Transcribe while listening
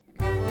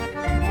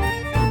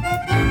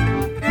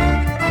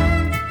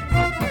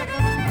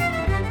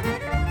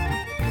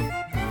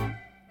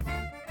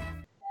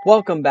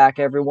Welcome back,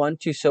 everyone,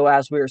 to So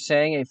As We Were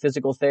Saying, a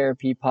physical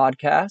therapy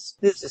podcast.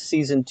 This is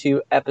season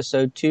 2,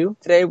 episode 2.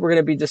 Today, we're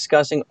going to be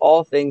discussing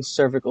all things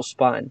cervical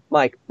spine.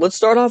 Mike, let's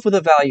start off with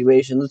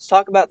evaluation. Let's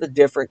talk about the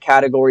different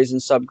categories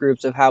and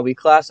subgroups of how we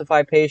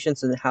classify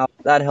patients and how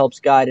that helps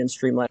guide and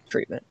streamline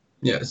treatment.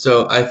 Yeah,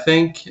 so I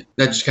think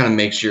that just kind of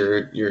makes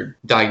your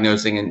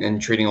diagnosing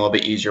and treating a little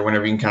bit easier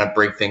whenever you can kind of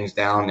break things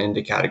down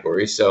into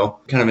categories. So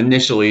kind of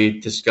initially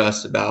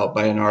discussed about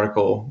by an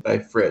article by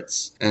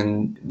Fritz,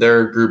 and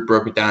their group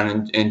broke it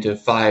down into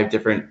 5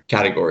 different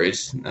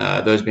categories,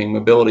 those being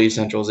mobility,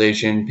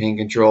 centralization, pain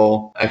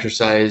control,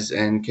 exercise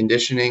and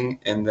conditioning,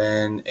 and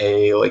then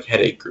a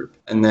headache group.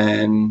 And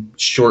then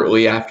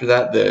shortly after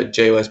that, the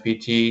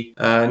JOSPT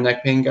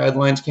neck pain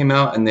guidelines came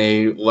out, and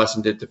they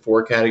lessened it to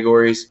 4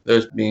 categories,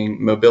 those being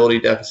mobility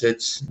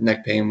deficits,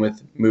 neck pain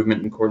with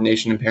movement and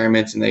coordination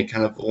impairments, and they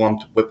kind of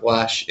lumped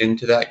whiplash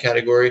into that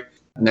category,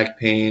 neck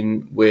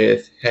pain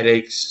with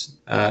headaches,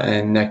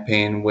 and neck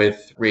pain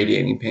with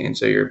radiating pain.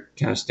 So your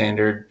kind of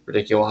standard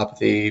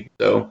radiculopathy.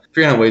 So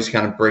figuring out ways to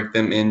kind of break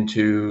them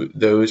into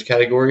those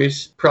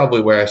categories, probably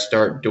where I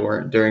start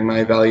during my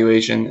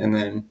evaluation. And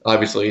then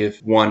obviously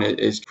if one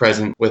is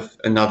present with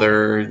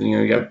another,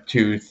 you have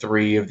 2,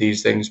 3 of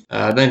these things,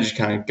 then just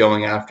kind of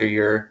going after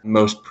your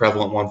most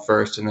prevalent one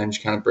first and then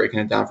just kind of breaking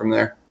it down from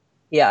there.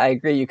 Yeah, I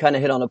agree. You kind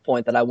of hit on a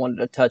point that I wanted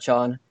to touch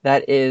on.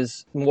 That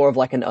is more of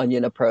like an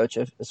onion approach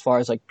as far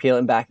as like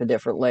peeling back the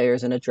different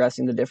layers and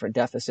addressing the different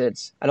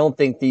deficits. I don't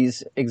think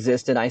these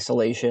exist in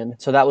isolation.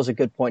 So that was a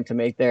good point to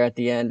make there at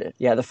the end.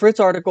 Yeah, the Fritz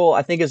article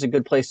I think is a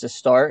good place to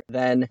start.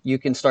 Then you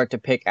can start to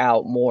pick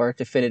out more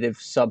definitive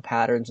sub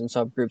patterns and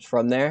subgroups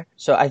from there.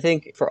 So I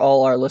think for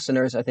all our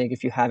listeners, I think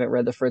if you haven't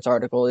read the Fritz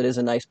article, it is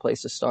a nice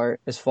place to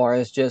start as far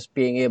as just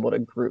being able to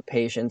group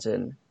patients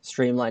and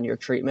streamline your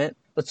treatment.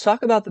 Let's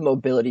talk about the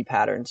mobility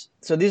patterns.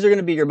 So these are going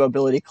to be your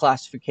mobility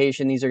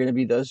classification. These are going to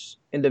be those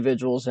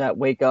individuals that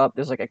wake up,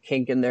 there's like a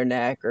kink in their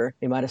neck, or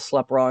they might have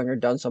slept wrong or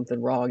done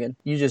something wrong, and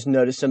you just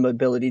notice some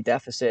mobility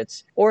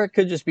deficits. Or it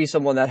could just be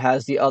someone that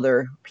has the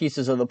other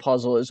pieces of the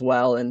puzzle as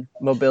well, and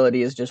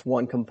mobility is just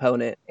one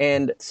component.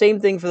 And same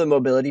thing for the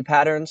mobility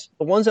patterns.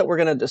 The ones that we're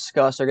going to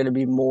discuss are going to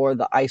be more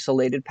the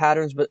isolated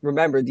patterns, but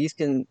remember, they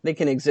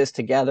can exist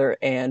together,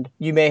 and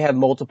you may have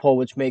multiple,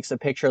 which makes the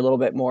picture a little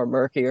bit more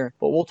murkier.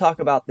 But we'll talk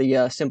about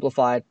the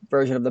simplified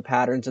version of the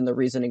patterns and the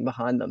reasoning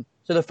behind them.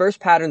 So the first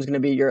pattern is going to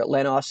be your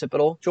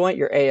atlanto-occipital joint,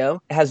 your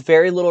AO. It has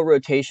very little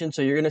rotation,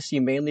 so you're going to see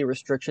mainly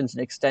restrictions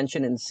in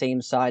extension and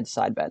same side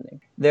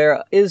bending.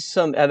 There is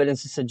some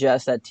evidence to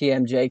suggest that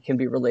TMJ can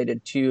be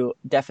related to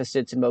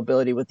deficits in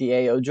mobility with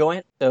the AO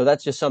joint. So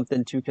that's just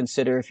something to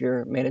consider if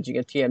you're managing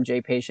a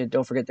TMJ patient.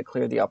 Don't forget to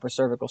clear the upper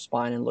cervical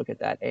spine and look at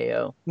that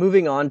AO.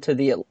 Moving on to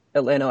the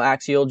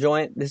atlantoaxial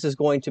joint, this is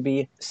going to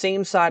be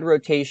same side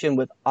rotation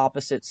with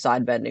opposite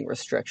side bending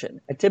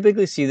restriction. I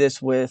typically see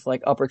this with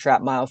like upper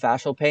trap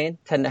myofascial pain,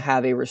 tend to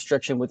have a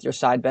restriction with your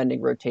side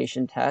bending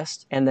rotation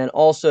test. And then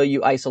also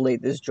you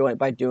isolate this joint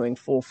by doing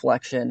full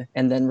flexion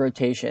and then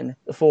rotation.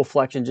 The full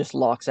flexion just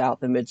locks out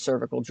the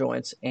mid-cervical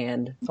joints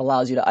and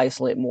allows you to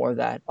isolate more of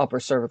that upper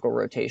cervical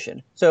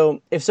rotation.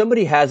 So if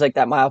somebody has like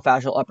that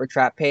myofascial upper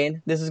trap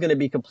pain, this is going to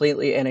be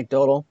completely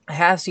anecdotal. I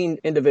have seen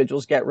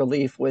individuals get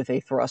relief with a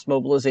thrust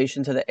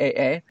mobilization to the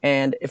AA.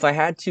 And if I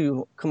had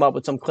to come up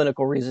with some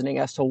clinical reasoning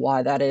as to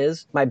why that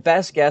is, my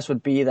best guess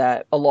would be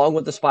that along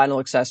with the spinal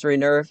accessory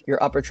nerve,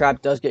 your upper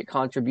trap does get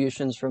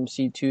contributions from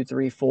C2,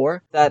 3,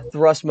 4. That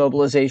thrust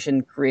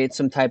mobilization creates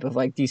some type of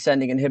like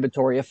descending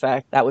inhibitory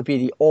effect. That would be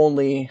the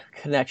only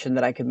connection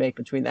that I could make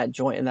between that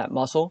joint and that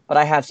muscle. But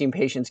I have seen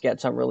patients get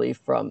some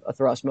relief from a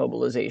thrust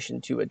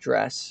mobilization to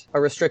address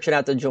a restriction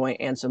at the joint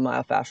and some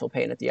myofascial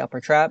pain at the upper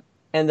trap.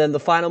 And then the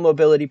final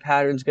mobility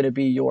pattern is going to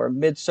be your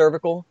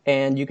mid-cervical,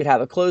 and you could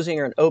have a closing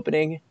or an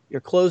opening.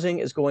 Your closing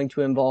is going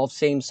to involve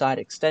same side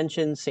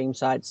extension, same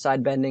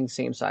side bending,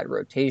 same side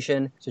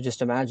rotation. So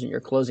just imagine you're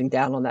closing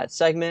down on that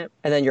segment.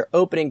 And then your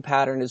opening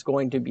pattern is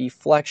going to be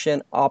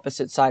flexion,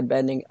 opposite side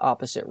bending,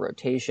 opposite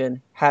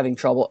rotation. Having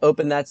trouble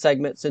open that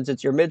segment since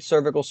it's your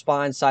mid-cervical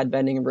spine, side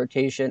bending and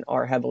rotation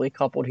are heavily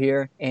coupled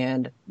here,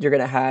 and you're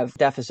going to have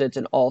deficits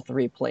in all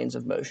 3 planes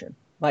of motion.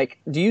 Mike,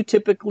 do you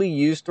typically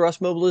use thrust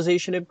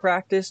mobilization in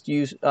practice? Do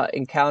you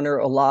encounter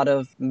a lot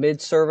of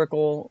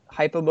mid-cervical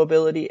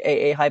hypomobility,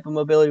 AA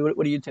hypomobility?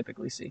 What do you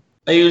typically see?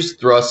 I use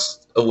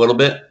thrust a little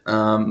bit.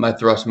 My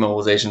thrust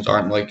mobilizations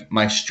aren't like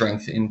my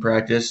strength in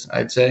practice,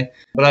 I'd say.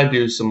 But I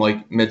do some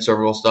like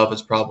mid-cervical stuff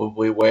is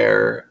probably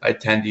where I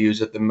tend to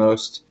use it the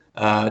most.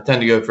 I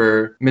tend to go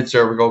for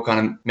mid-cervical, kind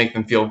of make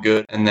them feel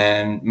good. And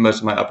then most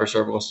of my upper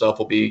cervical stuff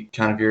will be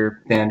kind of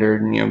your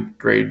standard,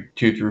 grade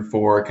 2 through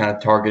 4 kind of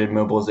targeted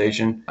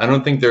mobilization. I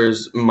don't think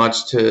there's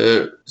much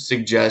to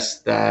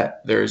suggest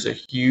that there's a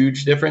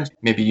huge difference.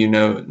 Maybe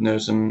know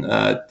some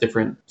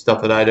different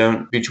stuff that I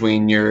don't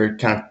between your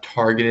kind of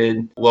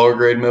targeted lower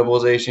grade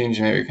mobilizations,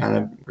 your kind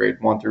of grade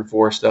 1 through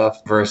 4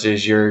 stuff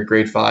versus your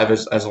grade 5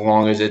 as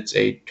long as it's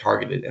a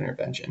targeted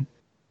intervention.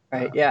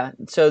 Right. Yeah.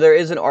 So there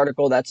is an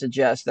article that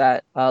suggests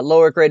that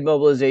lower grade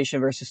mobilization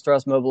versus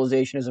thrust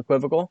mobilization is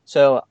equivocal.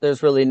 So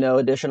there's really no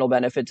additional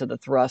benefit to the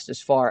thrust as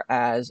far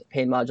as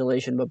pain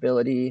modulation,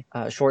 mobility,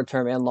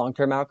 short-term and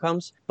long-term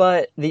outcomes.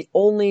 But the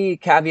only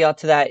caveat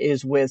to that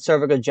is with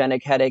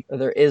cervicogenic headache,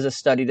 there is a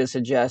study to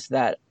suggest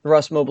that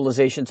thrust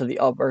mobilization to the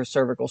upper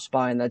cervical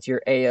spine, that's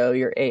your AO,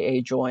 your AA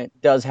joint,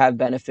 does have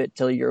benefit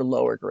to your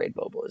lower grade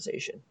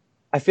mobilization.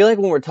 I feel like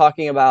when we're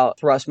talking about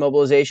thrust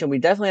mobilization, we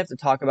definitely have to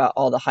talk about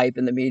all the hype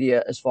in the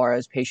media as far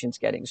as patients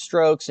getting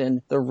strokes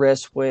and the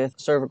risk with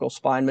cervical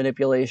spine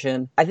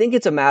manipulation. I think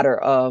it's a matter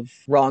of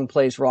wrong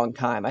place, wrong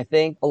time. I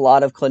think a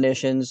lot of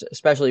clinicians,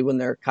 especially when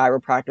they're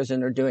chiropractors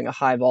and they're doing a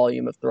high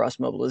volume of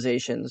thrust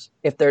mobilizations,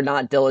 if they're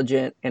not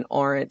diligent and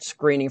aren't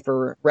screening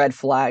for red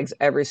flags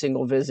every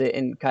single visit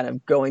and kind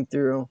of going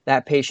through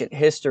that patient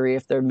history,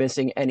 if they're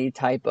missing any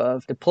type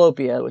of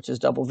diplopia, which is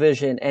double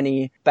vision,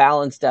 any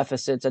balance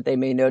deficits that they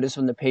may notice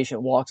when the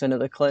patient walks into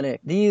the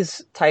clinic,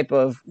 these type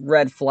of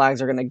red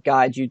flags are going to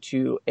guide you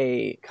to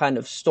a kind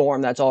of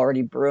storm that's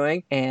already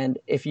brewing. And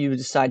if you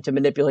decide to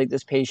manipulate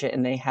this patient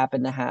and they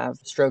happen to have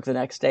stroke the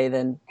next day,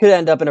 then could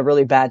end up in a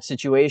really bad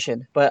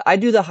situation. But I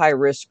do the high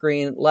risk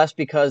screen less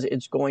because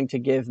it's going to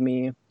give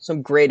me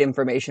some great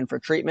information for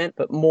treatment,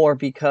 but more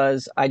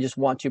because I just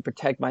want to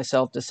protect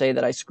myself to say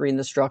that I screen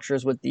the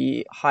structures with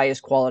the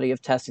highest quality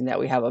of testing that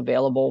we have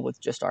available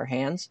with just our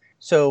hands.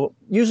 So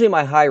usually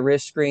my high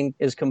risk screen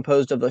is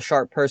composed of the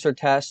Sharp-Purser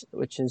test,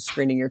 which is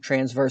screening your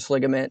transverse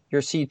ligament,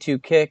 your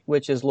C2 kick,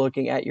 which is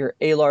looking at your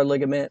alar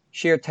ligament,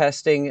 shear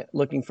testing,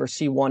 looking for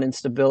C1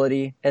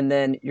 instability, and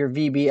then your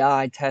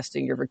VBI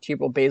testing, your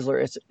vertebral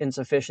basilar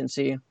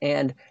insufficiency.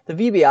 And the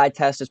VBI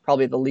test is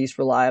probably the least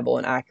reliable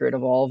and accurate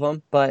of all of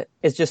them, but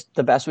it's just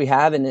the best we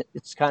have, and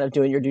it's kind of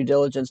doing your due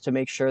diligence to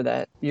make sure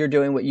that you're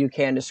doing what you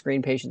can to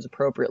screen patients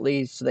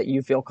appropriately so that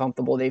you feel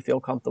comfortable, they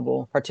feel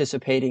comfortable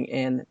participating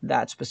in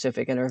that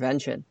specific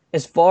intervention.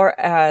 As far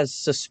as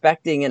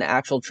suspecting an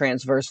actual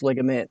transverse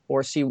ligament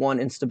or C1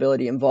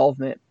 instability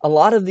involvement, a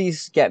lot of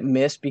these get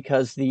missed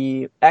because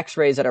the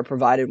x-rays that are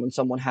provided when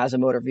someone has a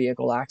motor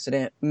vehicle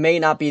accident may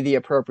not be the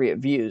appropriate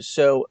views.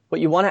 So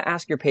what you want to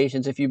ask your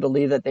patients if you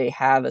believe that they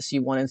have a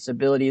C1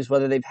 instability is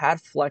whether they've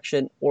had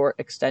flexion or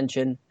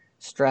extension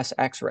stress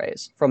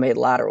x-rays from a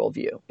lateral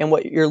view. And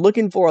what you're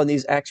looking for on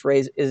these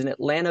x-rays is an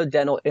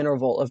atlantodental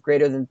interval of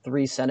greater than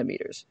 3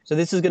 centimeters. So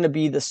this is going to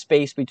be the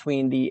space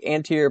between the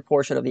anterior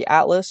portion of the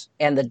atlas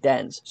and the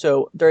dens.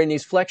 So during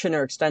these flexion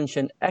or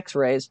extension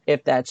x-rays,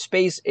 if that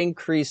space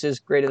increases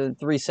greater than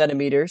 3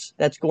 centimeters,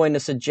 that's going to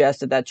suggest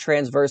that that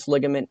transverse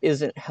ligament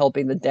isn't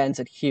helping the dens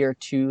adhere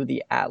to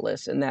the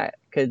atlas, and that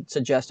could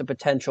suggest a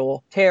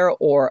potential tear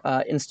or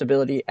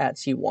instability at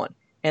C1.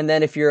 And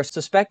then if you're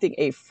suspecting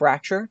a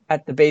fracture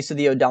at the base of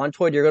the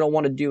odontoid, you're going to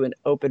want to do an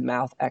open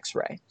mouth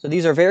x-ray. So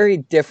these are very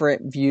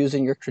different views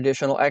in your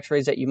traditional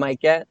x-rays that you might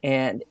get.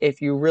 And if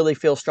you really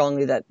feel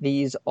strongly that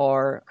these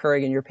are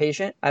occurring in your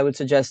patient, I would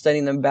suggest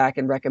sending them back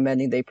and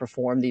recommending they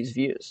perform these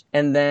views.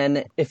 And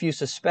then if you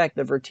suspect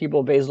the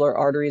vertebral basilar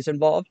artery is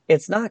involved,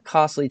 it's not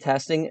costly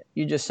testing.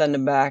 You just send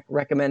them back,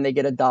 recommend they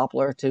get a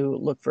Doppler to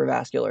look for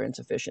vascular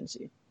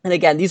insufficiency. And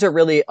again, these are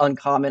really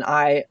uncommon.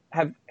 I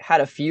have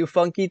had a few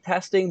funky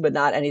testing, but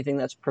not anything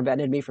that's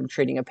prevented me from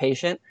treating a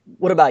patient.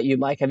 What about you,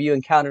 Mike? Have you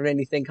encountered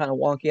anything kind of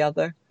wonky out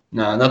there?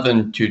 No,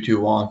 nothing too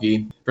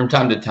wonky. From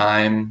time to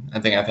time,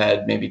 I think I've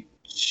had maybe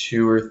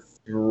 2 or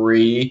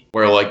 3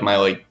 where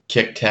my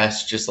kick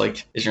test just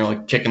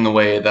isn't kicking the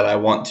way that I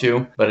want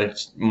to, but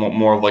it's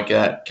more of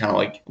that kind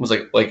of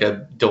almost like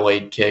a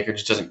delayed kick, or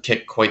just doesn't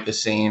kick quite the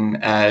same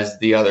as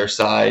the other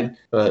side.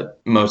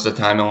 But most of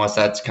the time, unless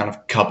that's kind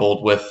of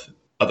coupled with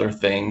other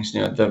things,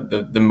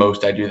 the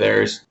most I do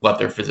there is let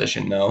their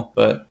physician know.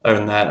 But other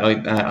than that,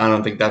 I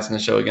don't think that's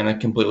necessarily going to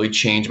completely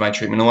change my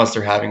treatment unless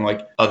they're having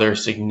other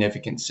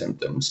significant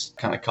symptoms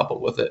kind of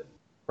coupled with it.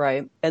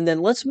 Right. And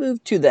then let's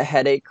move to the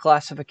headache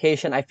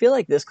classification. I feel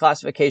like this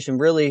classification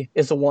really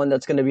is the one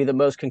that's going to be the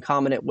most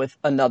concomitant with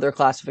another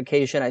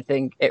classification. I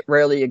think it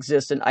rarely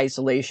exists in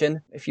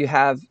isolation. If you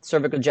have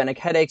cervicogenic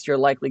headaches, you're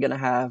likely going to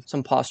have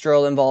some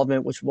postural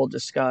involvement, which we'll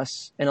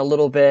discuss in a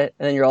little bit.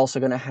 And then you're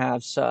also going to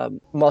have some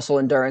muscle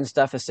endurance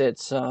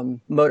deficits,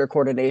 motor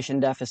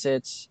coordination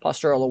deficits,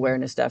 postural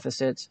awareness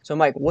deficits. So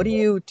Mike, what do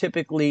you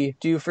typically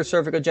do for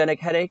cervicogenic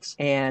headaches?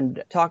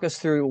 And talk us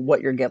through what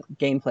your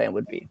game plan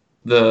would be.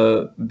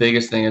 The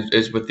biggest thing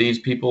is with these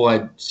people,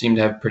 I seem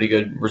to have pretty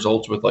good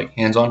results with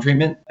hands-on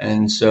treatment.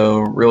 And so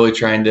really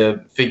trying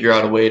to figure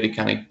out a way to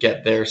kind of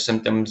get their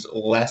symptoms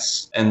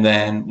less. And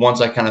then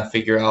once I kind of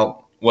figure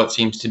out what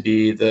seems to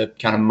be the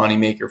kind of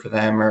moneymaker for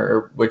them,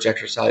 or which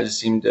exercises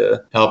seem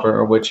to help,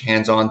 or which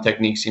hands-on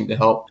techniques seem to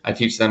help, I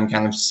teach them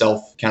kind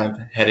of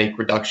headache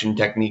reduction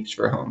techniques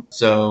for home.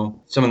 So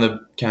some of the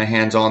kind of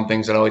hands-on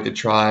things that I like to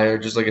try are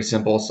just a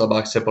simple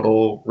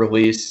suboccipital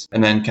release,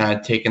 and then kind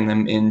of taking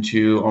them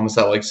into almost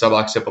that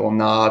suboccipital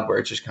nod, where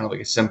it's just kind of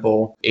a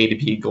simple A to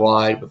P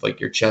glide with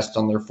your chest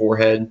on their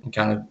forehead, and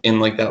kind of in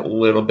that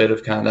little bit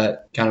of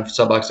that kind of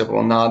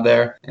suboccipital nod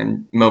there,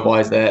 and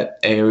mobilize that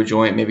AO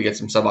joint, maybe get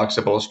some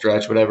suboccipital interval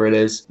stretch, whatever it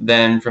is.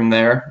 Then from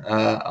there,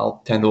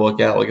 I'll tend to look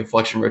at like a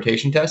flexion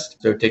rotation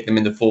test. So take them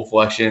into full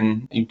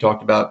flexion. You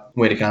talked about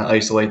way to kind of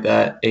isolate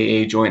that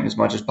AA joint as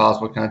much as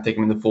possible, kind of take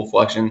them into full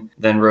flexion,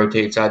 then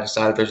rotate side to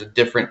side. If there's a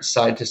different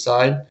side to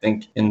side, I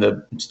think in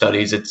the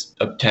studies it's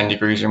up 10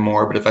 degrees or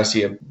more, but if I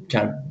see a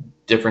kind of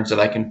difference that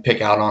I can pick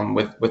out on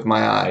with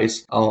my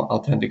eyes, I'll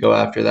tend to go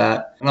after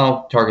that, and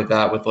I'll target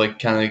that with like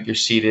kind of like your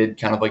seated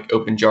kind of like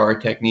open jar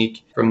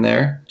technique. From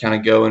there, kind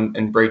of go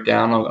and break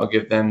down. I'll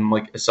give them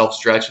like a self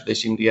stretch if they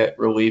seem to get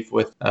relief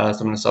with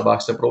some of the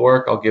suboccipital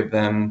work. I'll give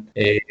them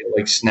a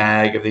like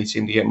snag if they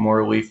seem to get more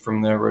relief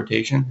from the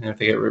rotation, and if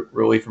they get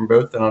relief from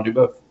both, then I'll do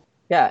both.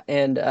 Yeah,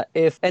 and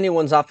if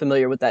anyone's not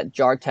familiar with that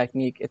jar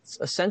technique, it's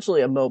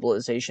essentially a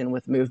mobilization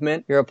with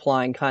movement. You're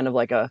applying kind of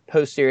like a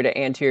posterior to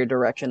anterior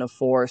direction of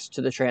force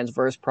to the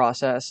transverse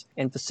process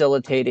and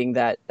facilitating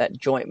that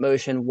joint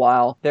motion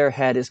while their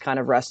head is kind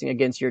of resting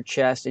against your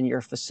chest, and you're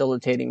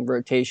facilitating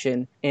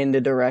rotation in the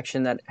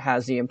direction that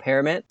has the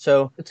impairment.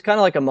 So it's kind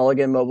of like a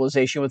mulligan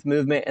mobilization with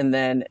movement, and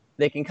then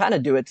they can kind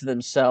of do it to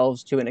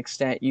themselves to an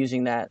extent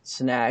using that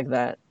snag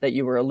that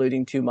you were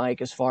alluding to, Mike,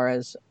 as far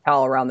as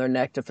towel around their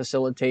neck to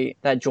facilitate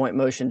that joint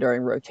motion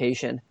during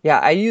rotation. Yeah,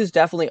 I use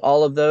definitely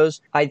all of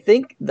those. I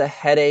think the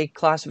headache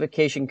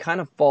classification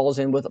kind of falls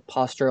in with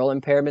postural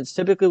impairments.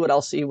 Typically what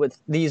I'll see with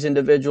these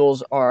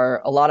individuals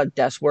are a lot of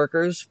desk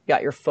workers. You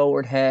got your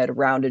forward head,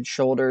 rounded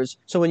shoulders.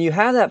 So when you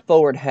have that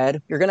forward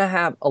head, you're going to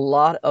have a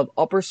lot of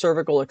upper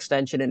cervical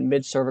extension and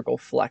mid-cervical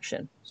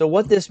flexion. So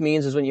what this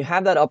means is when you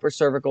have that upper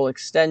cervical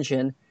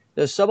extension,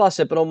 those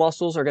suboccipital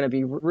muscles are going to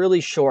be really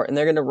short, and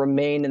they're going to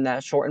remain in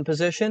that shortened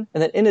position.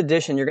 And then in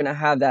addition, you're going to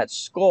have that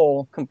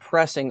skull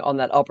compressing on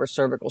that upper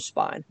cervical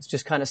spine. It's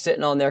just kind of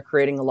sitting on there,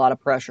 creating a lot of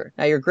pressure.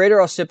 Now, your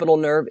greater occipital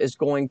nerve is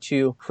going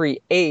to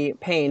create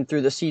pain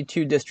through the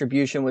C2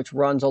 distribution, which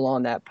runs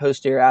along that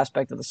posterior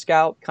aspect of the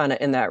scalp, kind of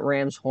in that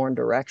ram's horn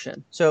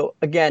direction. So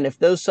again, if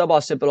those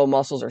suboccipital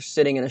muscles are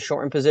sitting in a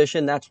shortened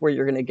position, that's where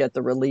you're going to get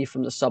the relief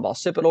from the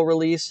suboccipital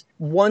release.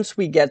 Once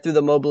we get through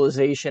the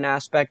mobilization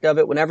aspect of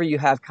it, whenever you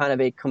have kind of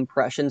a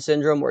compression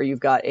syndrome where you've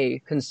got a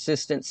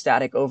consistent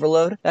static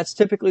overload, that's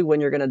typically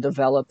when you're going to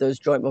develop those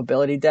joint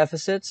mobility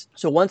deficits.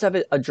 So once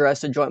I've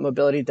addressed the joint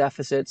mobility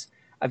deficits,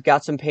 I've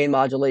got some pain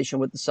modulation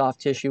with the soft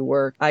tissue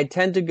work. I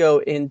tend to go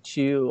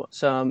into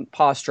some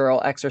postural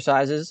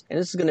exercises, and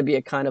this is going to be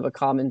a kind of a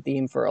common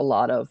theme for a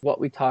lot of what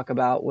we talk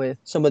about with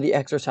some of the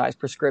exercise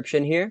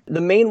prescription here.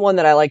 The main one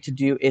that I like to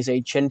do is a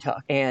chin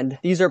tuck, and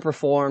these are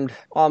performed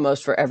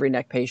almost for every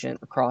neck patient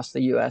across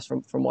the US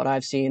from what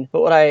I've seen.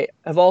 But what I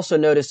have also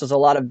noticed is a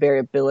lot of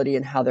variability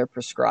in how they're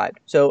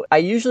prescribed. So I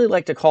usually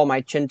like to call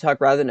my chin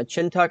tuck, rather than a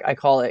chin tuck, I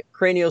call it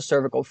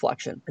craniocervical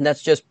flexion. And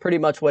that's just pretty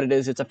much what it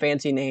is. It's a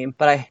fancy name,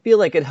 but I feel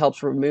like it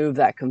helps remove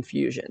that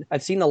confusion.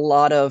 I've seen a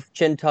lot of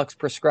chin tucks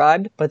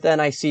prescribed, but then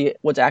I see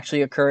what's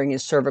actually occurring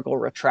is cervical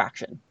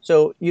retraction.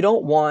 So you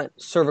don't want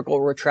cervical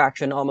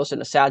retraction almost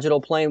in a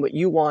sagittal plane. What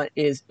you want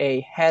is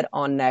a head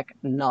on neck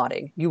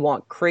nodding. You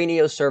want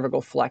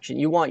craniocervical flexion.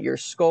 You want your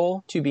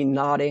skull to be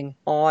nodding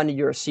on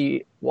your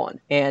C1.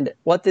 And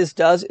what this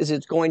does is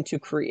it's going to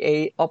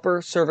create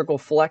upper cervical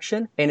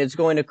flexion, and it's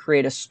going to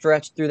create a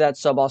stretch through that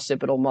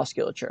suboccipital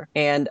musculature.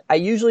 And I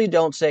usually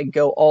don't say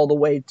go all the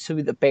way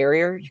to the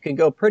barrier. You can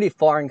go pretty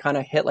far and kind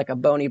of hit like a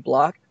bony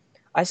block.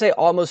 I say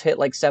almost hit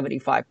like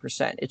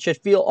 75%. It should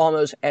feel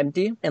almost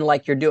empty and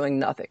like you're doing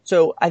nothing.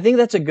 So I think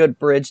that's a good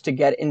bridge to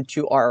get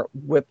into our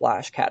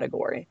whiplash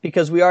category,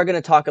 because we are going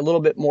to talk a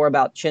little bit more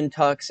about chin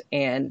tucks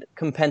and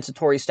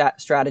compensatory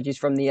strategies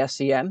from the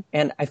SCM.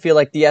 And I feel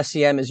like the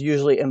SCM is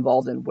usually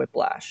involved in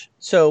whiplash.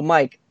 So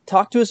Mike,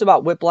 talk to us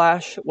about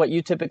whiplash, what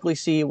you typically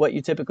see, what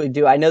you typically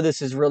do. I know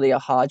this is really a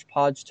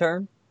hodgepodge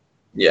term.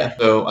 Yeah,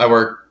 so I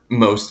work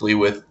mostly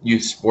with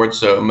youth sports,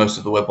 so most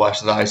of the whiplash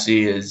that I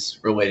see is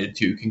related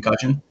to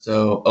concussion.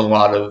 So a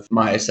lot of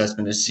my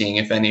assessment is seeing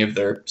if any of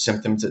their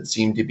symptoms that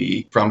seem to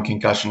be from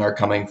concussion are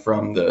coming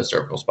from the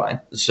cervical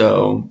spine.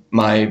 So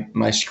my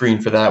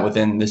screen for that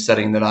within the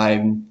setting that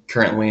I'm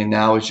currently in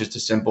now is just a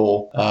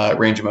simple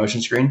range of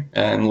motion screen,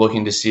 and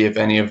looking to see if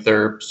any of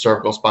their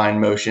cervical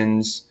spine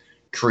motions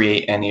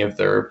create any of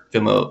their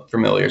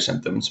familiar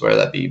symptoms, whether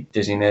that be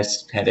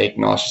dizziness, headache,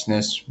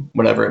 nauseousness,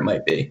 whatever it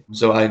might be.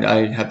 So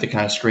I have to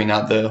kind of screen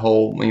out the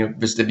whole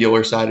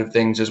vestibular side of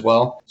things as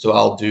well. So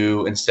I'll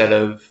do, instead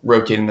of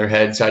rotating their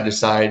head side to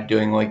side,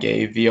 doing like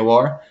a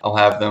VOR, I'll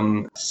have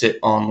them sit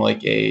on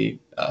like a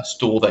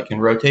stool that can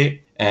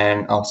rotate,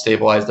 and I'll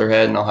stabilize their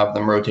head, and I'll have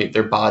them rotate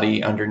their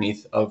body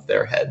underneath of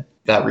their head.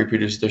 That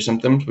reproduces their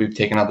symptoms. We've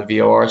taken out the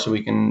VOR so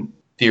we can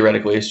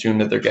theoretically assume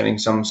that they're getting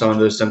some of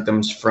those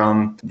symptoms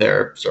from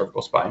their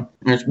cervical spine.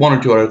 And there's one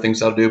or two other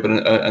things I'll do, but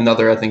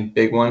another, I think,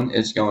 big one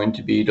is going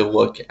to be to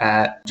look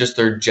at just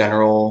their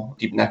general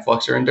deep neck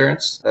flexor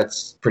endurance.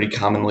 That's pretty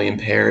commonly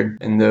impaired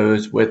in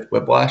those with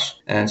whiplash.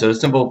 And so the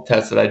simple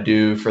test that I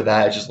do for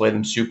that is just lay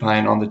them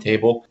supine on the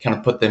table, kind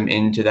of put them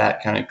into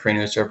that kind of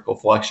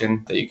craniocervical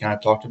flexion that you kind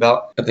of talked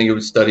about. I think it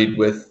was studied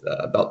with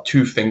about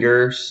 2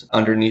 fingers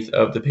underneath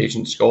of the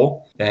patient's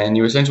skull. And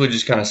you essentially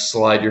just kind of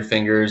slide your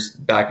fingers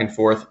back and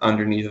forth forth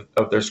underneath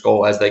of their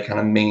skull as they kind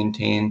of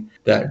maintain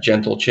that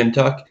gentle chin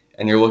tuck.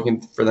 And you're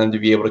looking for them to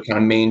be able to kind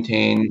of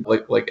maintain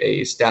like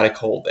a static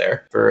hold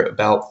there for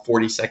about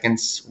 40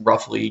 seconds,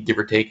 roughly, give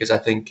or take, is I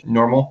think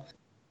normal.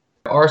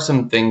 There are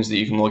some things that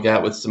you can look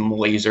at with some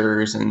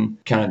lasers and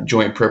kind of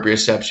joint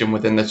proprioception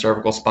within the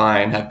cervical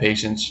spine, have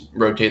patients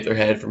rotate their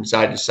head from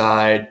side to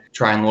side,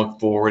 try and look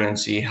forward and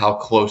see how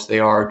close they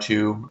are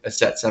to a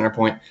set center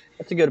point.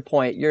 That's a good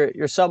point. Your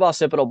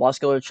suboccipital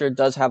musculature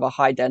does have a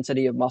high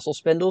density of muscle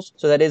spindles,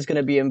 so that is going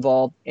to be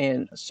involved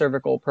in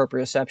cervical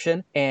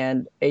proprioception,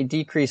 and a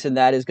decrease in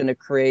that is going to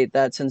create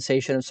that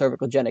sensation of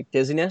cervicogenic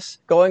dizziness.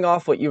 Going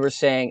off what you were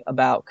saying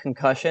about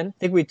concussion, I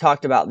think we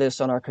talked about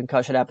this on our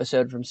concussion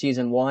episode from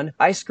season 1.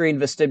 I screen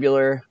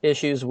vestibular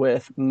issues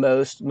with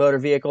most motor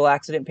vehicle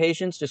accident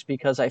patients just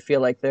because I feel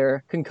like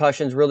their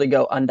concussions really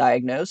go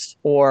undiagnosed,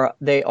 or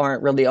they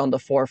aren't really on the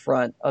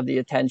forefront of the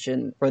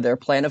attention for their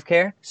plan of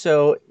care.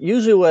 So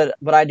usually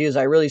what I do is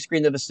I really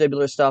screen the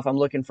vestibular stuff. I'm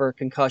looking for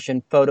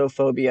concussion,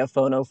 photophobia,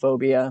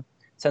 phonophobia,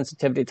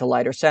 sensitivity to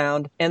light or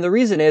sound. And the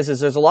reason is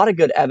there's a lot of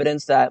good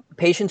evidence that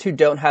patients who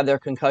don't have their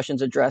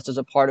concussions addressed as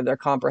a part of their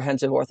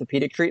comprehensive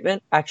orthopedic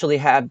treatment actually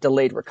have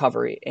delayed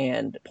recovery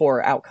and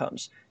poor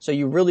outcomes. So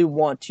you really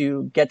want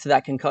to get to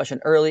that concussion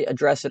early,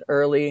 address it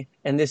early,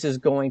 and this is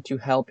going to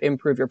help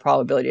improve your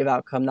probability of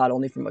outcome, not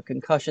only from a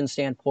concussion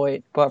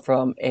standpoint, but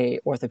from a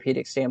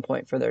orthopedic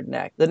standpoint for their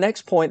neck. The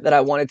next point that I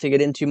wanted to get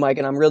into, Mike,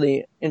 and I'm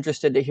really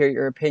interested to hear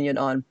your opinion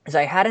on, is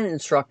I had an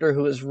instructor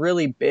who was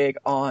really big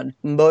on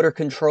motor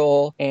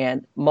control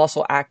and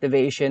muscle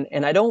activation,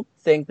 and I don't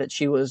think that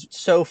she was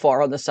so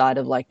far on the side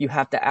of like you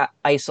have to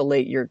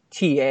isolate your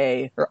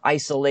TA or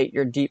isolate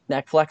your deep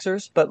neck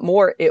flexors, but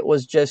more it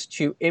was just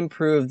to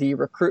improve the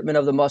recruitment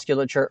of the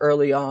musculature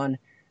early on,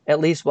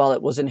 at least while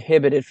it was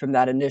inhibited from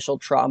that initial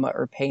trauma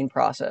or pain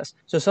process.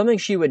 So something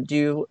she would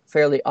do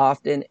fairly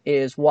often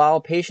is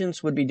while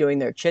patients would be doing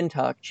their chin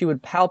tuck, she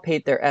would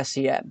palpate their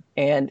SCM,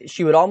 and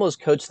she would almost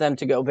coach them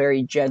to go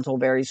very gentle,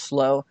 very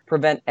slow,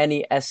 prevent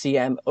any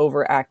SCM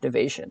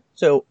overactivation.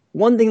 So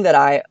one thing that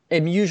I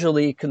am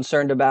usually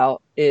concerned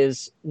about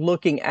is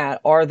looking at,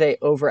 are they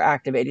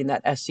overactivating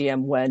that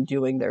SCM when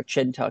doing their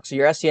chin tuck? So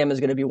your SCM is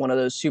going to be one of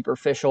those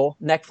superficial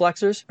neck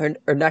flexors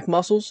or neck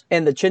muscles,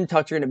 and the chin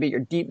tucks are going to be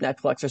your deep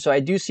neck flexor. So I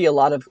do see a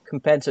lot of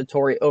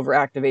compensatory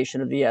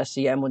overactivation of the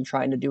SCM when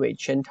trying to do a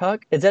chin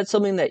tuck. Is that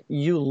something that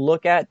you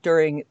look at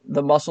during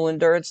the muscle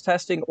endurance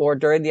testing or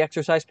during the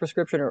exercise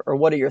prescription, or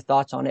what are your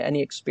thoughts on it?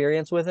 Any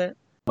experience with it?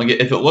 Like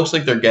if it looks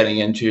like they're getting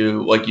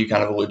into, like you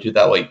kind of alluded to,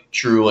 that like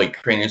true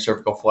like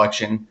craniocervical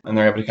flexion, and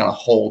they're able to kind of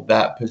hold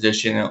that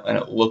position and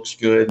it looks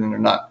good and they're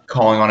not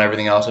calling on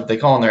everything else. If they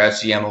call on their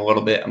SCM a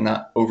little bit, I'm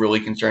not overly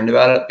concerned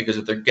about it, because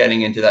if they're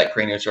getting into that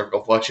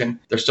craniocervical flexion,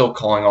 they're still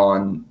calling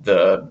on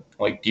the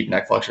like deep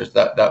neck flexors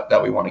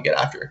that we want to get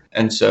after.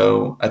 And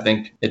so I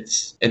think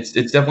it's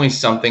definitely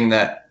something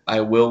that I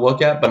will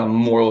look at, but I'm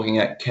more looking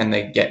at, can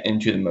they get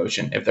into the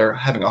motion? If they're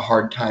having a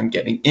hard time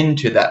getting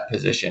into that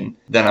position,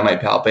 then I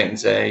might palpate and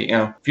say,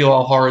 feel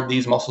how hard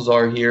these muscles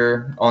are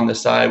here on the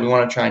side. We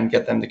want to try and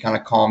get them to kind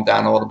of calm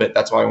down a little bit.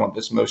 That's why I want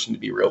this motion to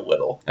be real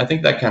little. I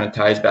think that kind of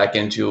ties back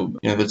into,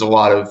 there's a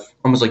lot of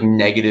almost like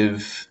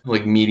negative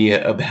like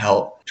media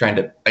about trying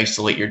to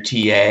isolate your TA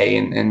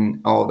and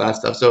all of that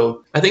stuff.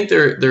 So I think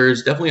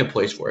there's definitely a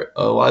place for it.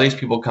 A lot of these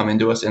people come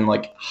into us in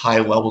like high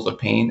levels of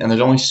pain, and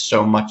there's only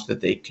so much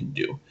that they can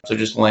do. So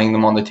just laying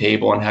them on the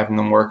table and having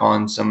them work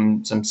on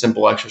some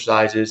simple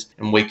exercises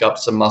and wake up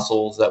some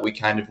muscles that we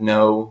kind of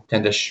know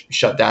tend to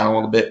shut down a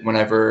little bit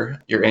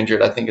whenever you're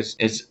injured, I think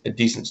is a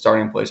decent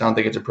starting place. I don't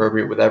think it's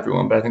appropriate with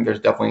everyone, but I think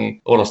there's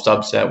definitely a little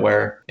subset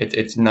where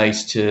it's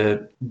nice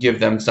to give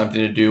them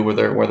something to do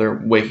where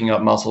they're waking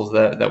up muscles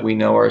that we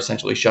know are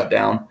essentially shut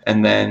down,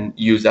 and then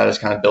use that as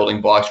kind of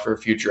building blocks for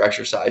future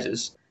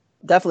exercises.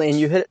 Definitely, and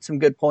you hit some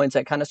good points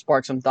that kind of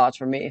sparked some thoughts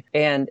for me.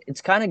 And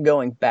it's kind of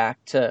going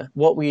back to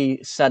what we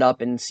set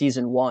up in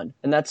season 1,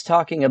 and that's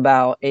talking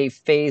about a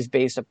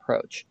phase-based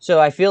approach.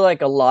 So I feel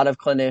like a lot of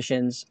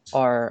clinicians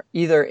are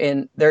either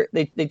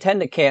they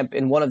tend to camp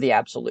in one of the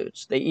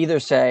absolutes. They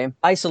either say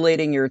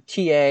isolating your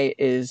TA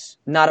is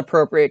not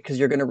appropriate because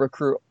you're going to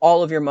recruit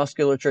all of your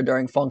musculature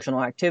during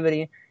functional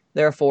activity,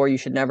 therefore you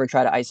should never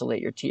try to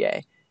isolate your TA.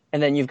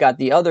 And then you've got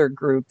the other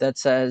group that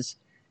says,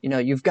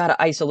 you've got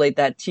to isolate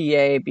that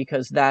TA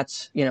because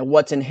that's,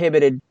 what's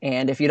inhibited.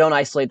 And if you don't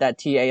isolate that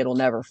TA, it'll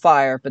never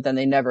fire, but then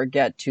they never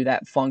get to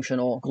that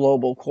functional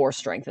global core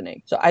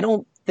strengthening. So I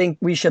don't think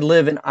we should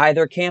live in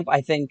either camp.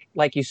 I think,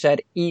 like you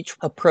said, each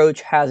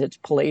approach has its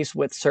place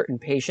with certain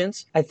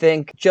patients. I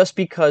think just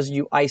because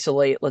you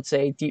isolate, let's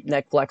say, deep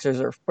neck flexors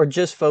or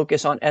just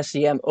focus on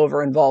SCM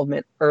over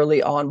involvement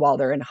early on while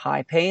they're in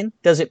high pain,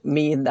 doesn't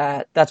mean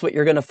that that's what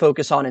you're going to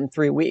focus on in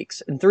 3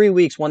 weeks. In 3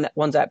 weeks,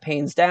 once that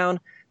pain's down,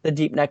 the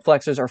deep neck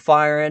flexors are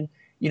firing.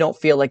 You don't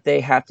feel like they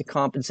have to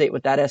compensate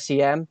with that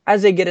SCM.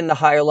 As they get into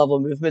higher level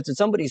movements, if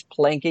somebody's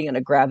planking in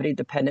a gravity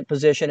dependent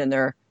position and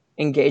they're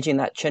engaging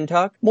that chin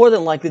tuck, more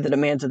than likely the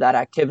demands of that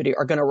activity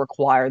are going to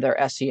require their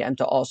SCM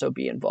to also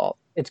be involved.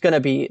 it's going to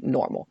be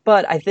normal.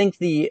 But I think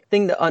the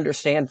thing to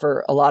understand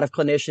for a lot of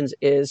clinicians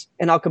is,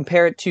 and I'll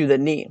compare it to the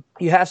knee.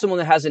 You have someone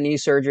that has a knee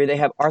surgery, they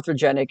have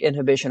arthrogenic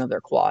inhibition of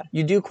their quad.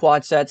 You do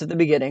quad sets at the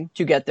beginning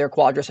to get their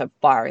quadricep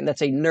firing.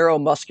 That's a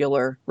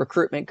neuromuscular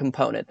recruitment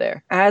component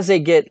there. As they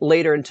get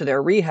later into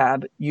their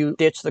rehab, you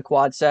ditch the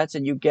quad sets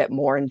and you get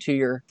more into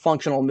your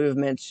functional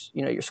movements,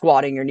 your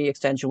squatting, your knee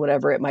extension,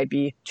 whatever it might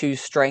be, to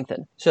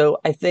strengthen. So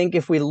I think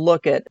if we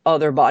look at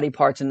other body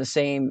parts in the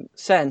same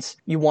sense,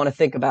 you want to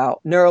think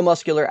about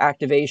neuromuscular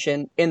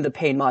activation in the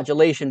pain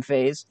modulation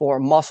phase, or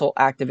muscle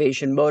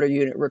activation, motor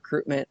unit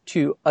recruitment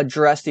to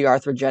address the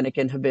arthrogenic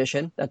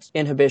inhibition. That's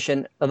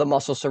inhibition of the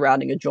muscle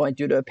surrounding a joint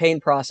due to a pain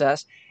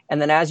process.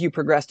 And then as you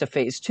progress to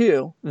phase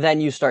 2,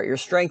 then you start your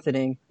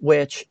strengthening,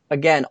 which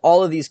again,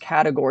 all of these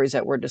categories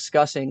that we're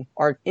discussing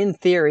are in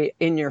theory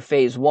in your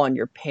phase 1,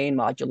 your pain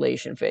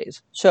modulation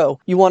phase. So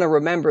you want to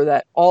remember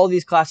that all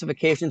these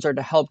classifications are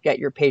to help get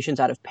your patients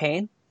out of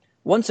pain.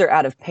 Once they're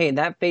out of pain,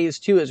 that phase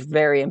 2 is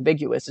very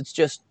ambiguous. It's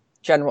just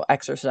general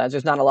exercise.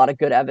 There's not a lot of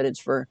good evidence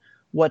for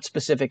what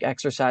specific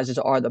exercises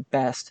are the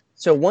best.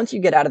 So once you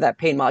get out of that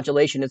pain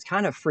modulation, it's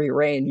kind of free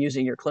reign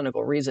using your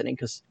clinical reasoning,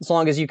 because as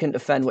long as you can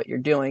defend what you're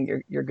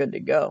doing, you're good to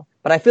go.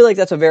 But I feel like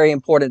that's a very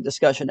important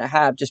discussion to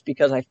have, just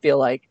because I feel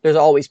like there's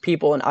always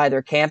people in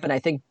either camp, and I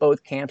think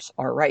both camps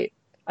are right.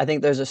 I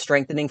think there's a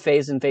strengthening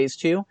phase in phase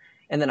 2,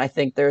 and then I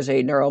think there's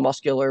a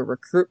neuromuscular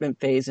recruitment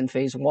phase in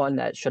phase 1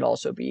 that should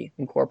also be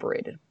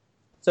incorporated.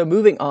 So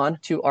moving on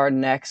to our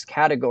next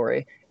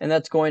category, and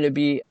that's going to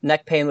be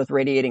neck pain with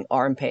radiating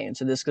arm pain.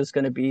 So this is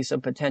going to be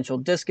some potential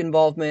disc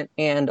involvement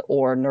and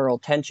or neural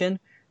tension.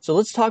 So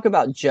let's talk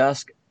about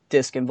just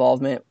disc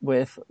involvement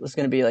with, it's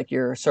going to be like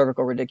your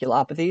cervical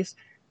radiculopathies.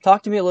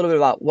 Talk to me a little bit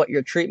about what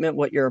your treatment,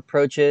 what your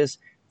approach is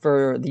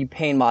for the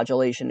pain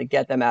modulation to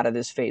get them out of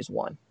this phase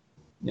 1.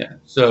 Yeah.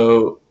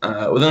 So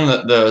within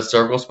the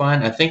cervical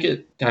spine, I think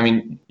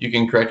you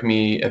can correct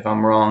me if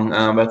I'm wrong,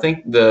 but I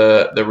think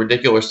the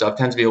radicular stuff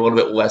tends to be a little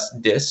bit less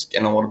disc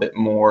and a little bit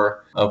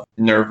more of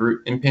nerve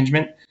root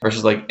impingement,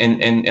 versus like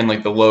in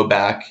like the low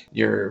back,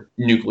 your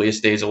nucleus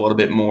stays a little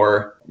bit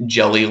more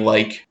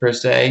jelly-like per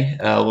se,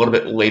 a little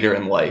bit later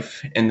in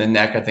life. In the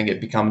neck, I think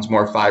it becomes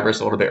more fibrous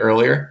a little bit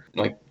earlier,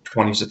 like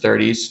 20s to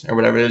 30s or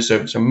whatever it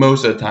is. So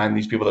most of the time,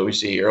 these people that we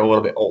see are a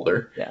little bit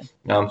older. Yeah.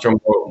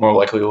 So more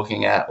likely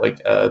looking at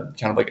like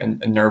kind of like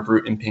a nerve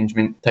root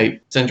impingement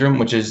type syndrome,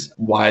 which is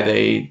why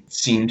they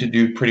seem to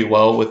do pretty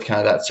well with kind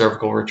of that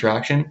cervical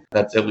retraction.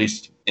 That's at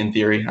least in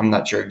theory. I'm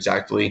not sure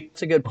exactly.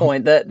 It's a good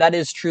point. That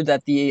is true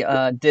that the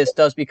disc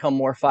does become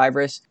more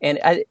fibrous. And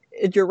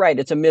you're right.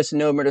 It's a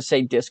misnomer to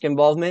say disc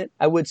involvement.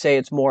 I would say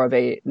it's more of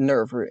a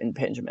nerve root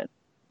impingement.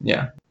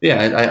 Yeah.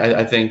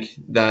 I think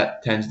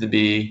that tends to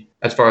be,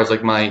 as far as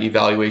like my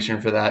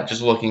evaluation for that,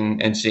 just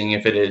looking and seeing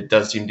if it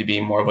does seem to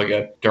be more of like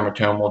a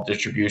dermatomal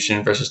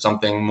distribution versus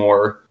something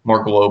more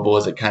global.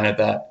 Is it kind of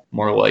that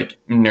more like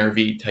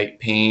nervy type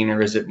pain,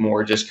 or is it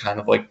more just kind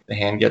of like the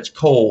hand gets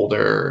cold,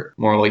 or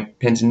more like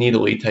pins and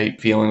needly type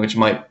feeling, which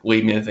might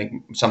lead me to think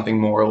something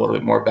more, a little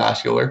bit more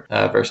vascular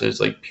versus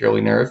like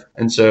purely nerve.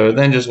 And so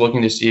then just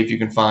looking to see if you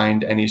can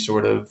find any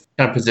sort of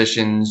kind of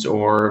positions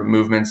or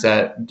movements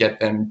that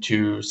get them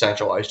to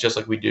centralize, just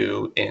like we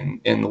do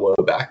in the low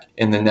back.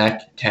 In the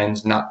neck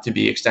tends not to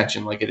be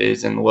extension like it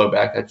is in the low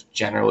back. That's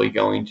generally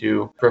going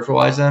to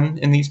peripheralize them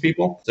in these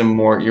people. So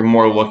you're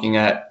more looking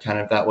at kind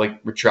of that like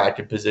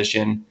retracted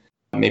position,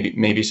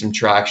 maybe some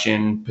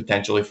traction,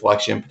 potentially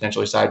flexion,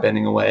 potentially side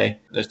bending away.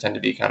 Those tend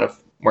to be kind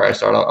of where I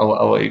start.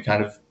 I'll let you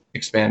kind of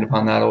expand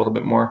upon that a little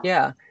bit more.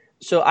 Yeah.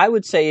 So I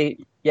would say,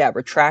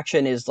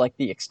 retraction is like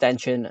the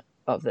extension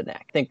of the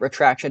neck. I think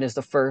retraction is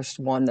the first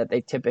one that they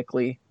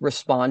typically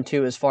respond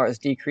to as far as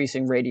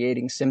decreasing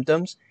radiating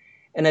symptoms.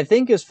 And I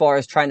think as far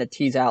as trying to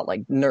tease out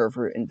like nerve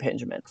root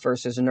impingement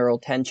versus neural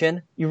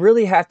tension, you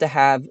really have to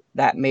have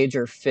that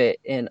major fit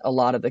in a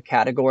lot of the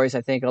categories.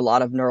 I think a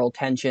lot of neural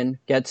tension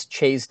gets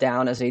chased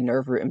down as a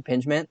nerve root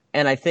impingement.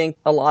 And I think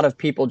a lot of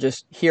people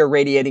just hear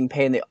radiating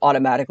pain, they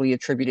automatically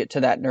attribute it to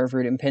that nerve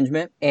root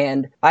impingement.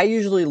 And I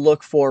usually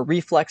look for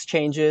reflex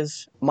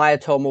changes,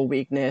 myotomal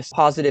weakness,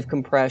 positive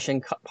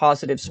compression,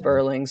 positive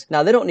spurlings.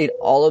 Now, they don't need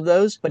all of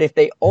those, but if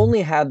they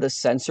only have the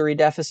sensory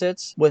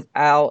deficits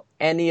without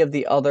any of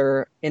the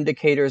other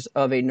indicators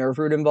of a nerve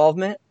root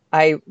involvement,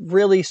 I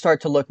really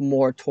start to look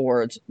more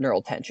towards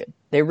neural tension.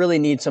 They really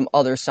need some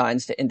other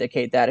signs to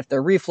indicate that. If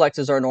their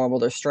reflexes are normal,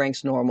 their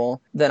strength's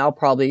normal, then I'll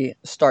probably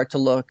start to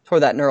look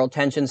toward that neural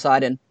tension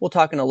side. And we'll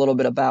talk in a little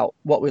bit about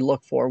what we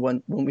look for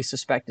when we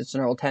suspect it's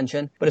neural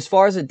tension. But as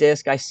far as a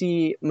disc, I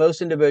see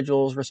most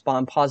individuals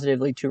respond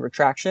positively to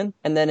retraction.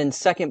 And then in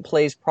second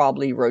place,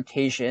 probably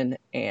rotation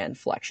and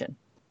flexion.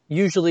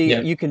 Usually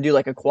Yeah. you can do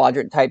like a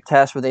quadrant type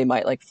test where they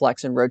might like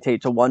flex and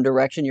rotate to one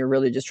direction. You're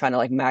really just trying to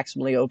like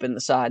maximally open the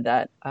side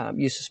that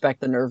you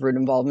suspect the nerve root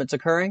involvement's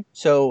occurring.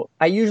 So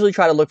I usually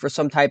try to look for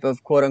some type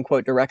of quote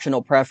unquote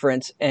directional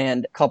preference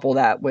and couple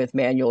that with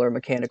manual or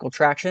mechanical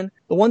traction.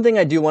 The one thing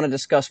I do want to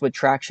discuss with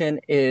traction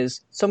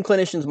is some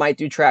clinicians might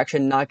do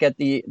traction, not get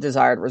the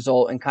desired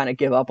result, and kind of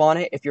give up on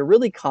it. If you're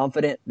really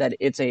confident that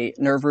it's a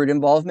nerve root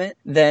involvement,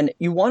 then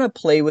you want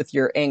to play with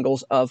your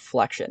angles of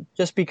flexion.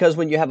 Just because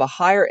when you have a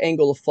higher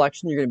angle of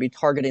flexion, you're going to be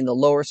targeting the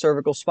lower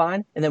cervical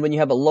spine. And then when you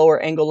have a lower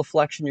angle of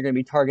flexion, you're going to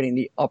be targeting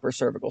the upper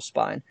cervical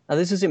spine. Now,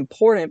 this is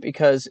important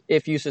because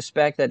if you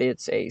suspect that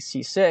it's a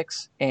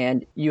C6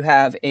 and you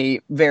have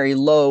a very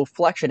low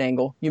flexion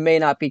angle, you may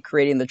not be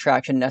creating the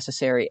traction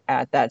necessary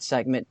at that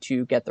segment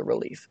to get the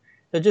relief.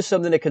 So just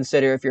something to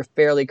consider if you're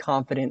fairly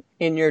confident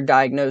in your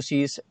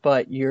diagnoses,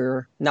 but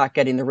you're not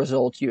getting the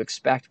results you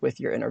expect with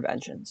your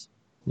interventions.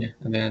 Yeah,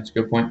 I think that's a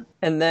good point.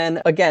 And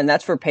then again,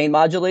 that's for pain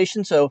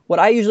modulation. So what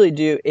I usually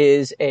do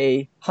is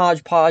a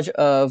hodgepodge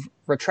of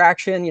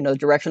retraction,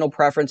 directional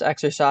preference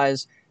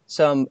exercise,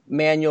 some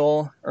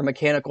manual or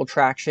mechanical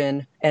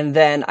traction, and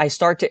then I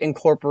start to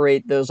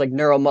incorporate those like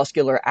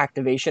neuromuscular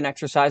activation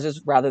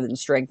exercises rather than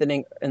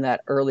strengthening in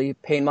that early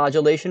pain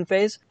modulation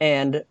phase.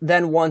 And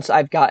then once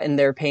I've gotten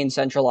their pain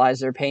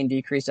centralized, their pain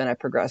decreased, then I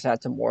progress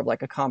that to more of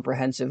like a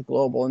comprehensive,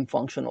 global, and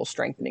functional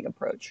strengthening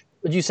approach.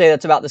 Would you say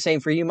that's about the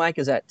same for you, Mike?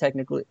 Is that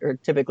technically or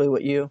typically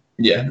what you?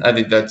 Yeah, I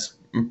think that's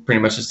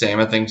pretty much the same.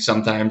 I think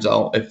sometimes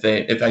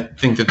if I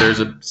think that there's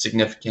a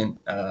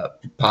significant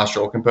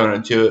postural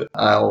component to it,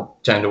 I'll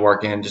tend to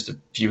work in just a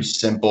few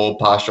simple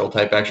postural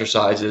type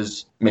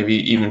exercises, maybe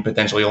even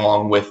potentially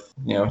along with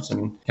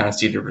some kind of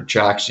seated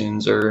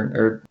retractions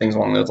or things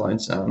along those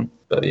lines.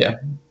 But yeah,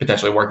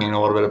 potentially working in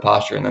a little bit of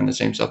posture and then the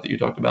same stuff that you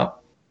talked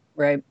about.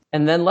 Right.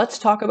 And then let's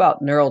talk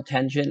about neural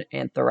tension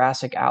and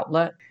thoracic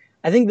outlet.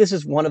 I think this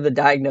is one of the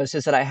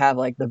diagnoses that I have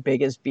like the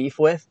biggest beef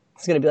with.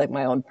 It's going to be like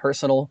my own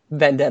personal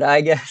vendetta,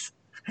 I guess.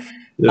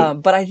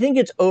 Yep. But I think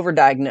it's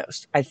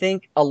overdiagnosed. I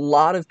think a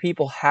lot of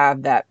people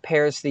have that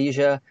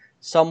paresthesia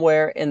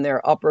somewhere in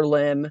their upper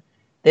limb.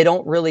 They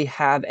don't really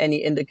have any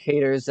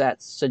indicators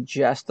that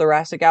suggest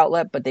thoracic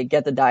outlet, but they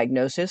get the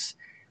diagnosis.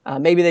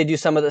 Maybe they do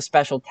some of the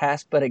special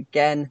tests, but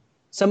again,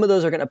 some of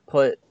those are going to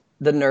put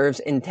the nerves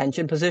in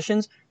tension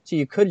positions. So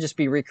you could just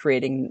be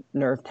recreating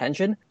nerve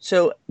tension.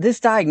 So this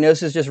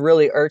diagnosis just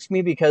really irks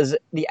me because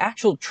the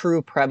actual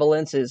true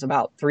prevalence is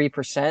about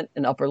 3%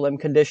 in upper limb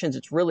conditions.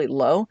 It's really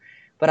low.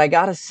 But I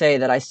got to say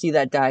that I see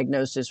that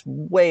diagnosis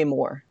way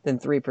more than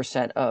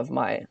 3% of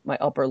my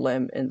upper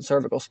limb and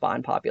cervical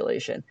spine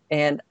population.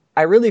 And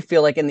I really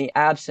feel like in the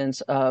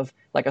absence of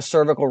like a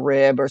cervical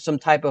rib or some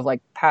type of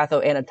like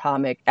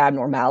pathoanatomic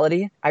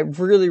abnormality, I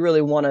really,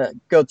 really want to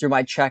go through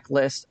my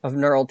checklist of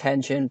neural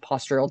tension,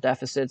 postural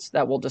deficits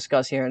that we'll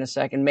discuss here in a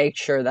second, make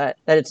sure that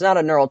it's not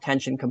a neural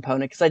tension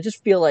component, because I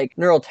just feel like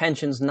neural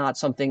tension is not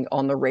something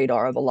on the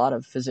radar of a lot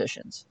of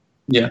physicians.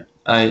 Yeah,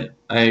 I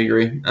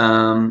agree.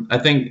 I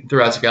think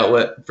thoracic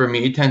outlet for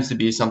me tends to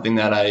be something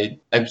that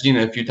I've seen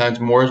it a few times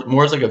more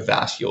as like a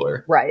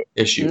vascular right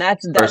issue. And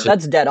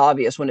that's dead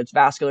obvious when it's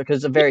vascular because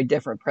it's a very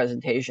different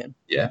presentation.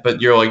 Yeah, but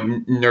you're like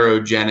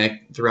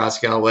neurogenic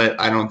thoracic outlet.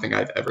 I don't think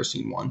I've ever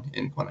seen one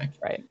in clinic.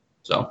 Right.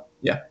 So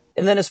yeah.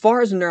 And then as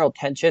far as neural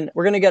tension,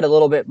 we're going to get a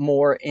little bit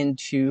more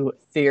into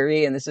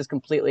theory, and this is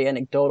completely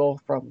anecdotal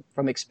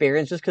from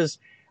experience, just because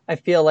I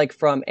feel like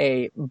from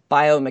a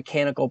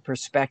biomechanical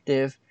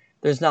perspective,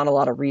 there's not a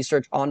lot of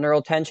research on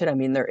neural tension. I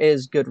mean, there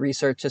is good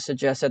research to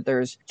suggest that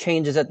there's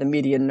changes at the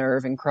median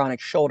nerve in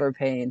chronic shoulder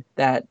pain,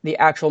 that the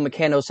actual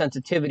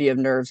mechanosensitivity of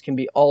nerves can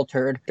be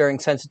altered during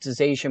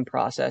sensitization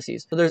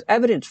processes. So there's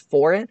evidence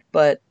for it,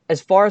 but as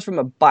far as from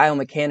a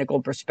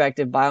biomechanical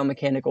perspective,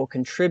 biomechanical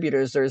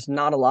contributors, there's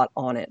not a lot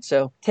on it.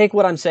 So take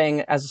what I'm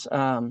saying as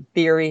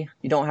theory.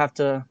 You don't have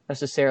to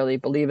necessarily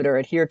believe it or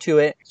adhere to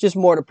it. It's just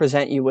more to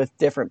present you with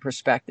different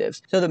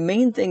perspectives. So the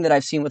main thing that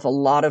I've seen with a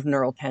lot of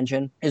neural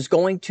tension is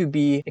going to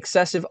be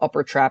excessive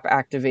upper trap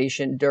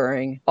activation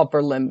during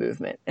upper limb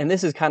movement. And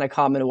this is kind of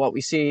common to what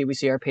we see. We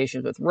see our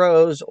patients with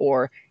rows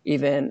or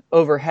even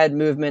overhead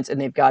movements,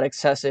 and they've got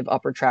excessive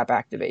upper trap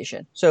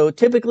activation. So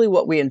typically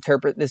what we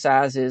interpret this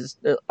as is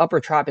the upper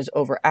trap is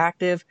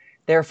overactive,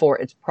 therefore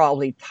it's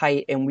probably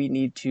tight and we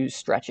need to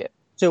stretch it.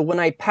 So when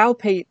I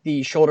palpate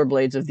the shoulder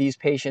blades of these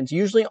patients,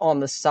 usually on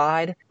the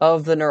side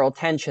of the neural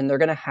tension, they're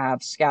going to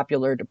have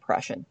scapular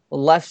depression. The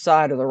left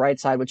side or the right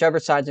side, whichever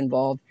side's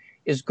involved,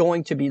 is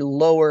going to be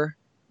lower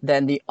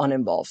than the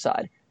uninvolved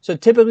side. So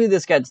typically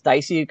this gets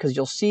dicey because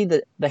you'll see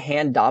that the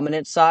hand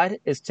dominant side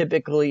is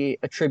typically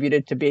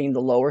attributed to being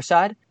the lower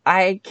side.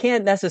 I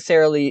can't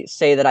necessarily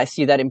say that I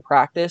see that in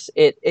practice.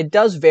 It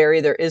does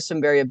vary. There is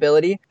some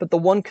variability, but the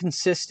one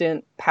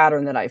consistent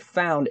pattern that I've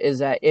found is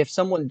that if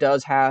someone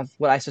does have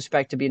what I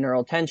suspect to be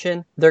neural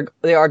tension,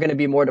 they are going to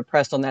be more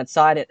depressed on that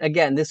side. And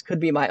again, this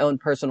could be my own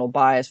personal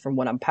bias from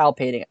when I'm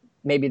palpating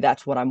maybe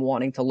that's what I'm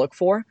wanting to look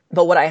for.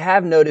 But what I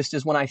have noticed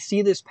is when I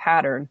see this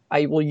pattern,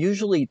 I will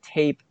usually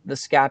tape the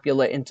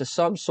scapula into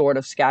some sort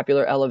of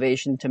scapular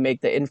elevation to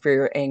make the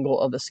inferior angle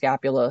of the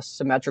scapula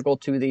symmetrical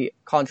to the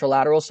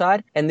contralateral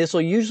side. And this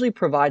will usually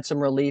provide some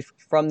relief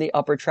from the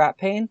upper trap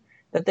pain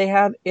that they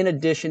have, in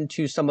addition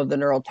to some of the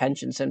neural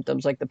tension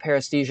symptoms like the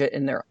paresthesia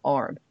in their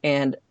arm.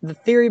 And the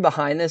theory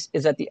behind this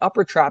is that the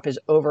upper trap is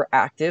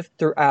overactive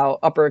throughout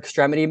upper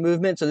extremity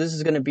movement. So this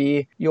is going to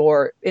be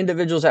your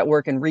individuals that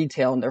work in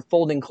retail and they're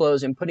folding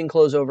clothes and putting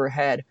clothes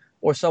overhead,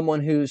 or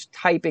someone who's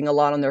typing a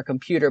lot on their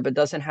computer but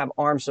doesn't have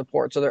arm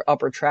support. So their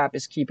upper trap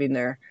is keeping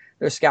their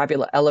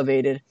scapula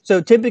elevated.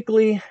 So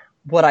typically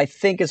what I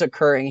think is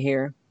occurring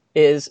here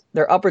is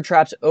their upper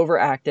trap's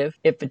overactive,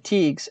 it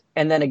fatigues,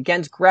 and then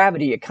against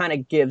gravity, it kind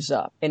of gives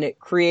up, and it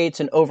creates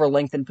an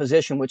over-lengthened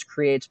position, which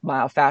creates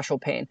myofascial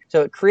pain.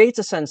 So it creates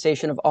a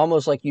sensation of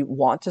almost like you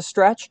want to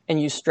stretch,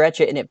 and you stretch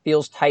it, and it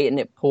feels tight, and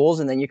it pulls,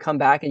 and then you come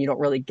back, and you don't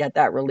really get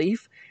that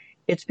relief.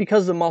 It's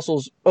because the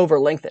muscle's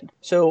over-lengthened.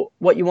 So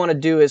what you want to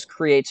do is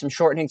create some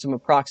shortening, some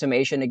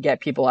approximation to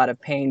get people out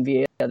of pain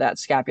via that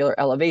scapular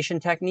elevation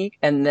technique,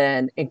 and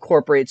then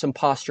incorporate some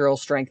postural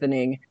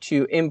strengthening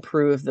to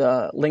improve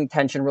the link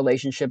tension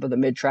relationship of the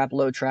mid-trap,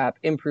 low trap,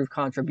 improve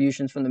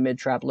contributions from the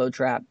mid-trap, low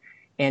trap,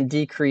 and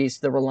decrease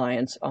the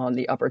reliance on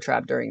the upper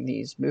trap during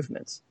these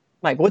movements.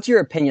 Mike, what's your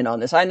opinion on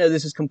this? I know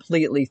this is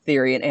completely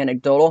theory and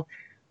anecdotal,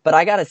 but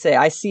I got to say,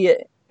 I see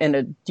it in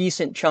a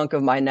decent chunk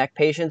of my neck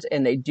patients,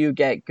 and they do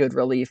get good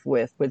relief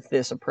with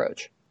this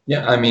approach.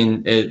 Yeah, I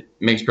mean, it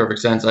makes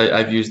perfect sense.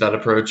 I've used that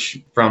approach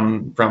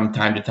from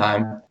time to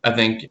time. I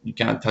think you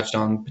kind of touched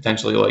on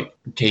potentially like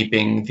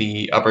taping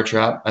the upper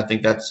trap. I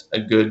think that's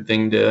a good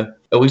thing to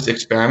at least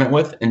experiment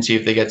with and see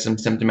if they get some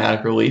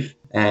symptomatic relief.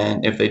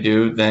 And if they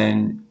do,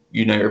 then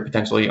you're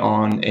potentially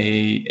on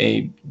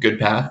a good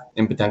path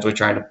and potentially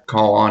trying to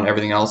call on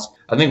everything else.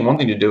 I think one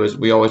thing to do is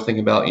we always think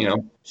about,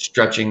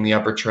 stretching the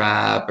upper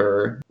trap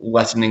or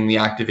lessening the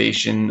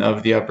activation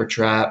of the upper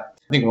trap.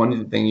 I think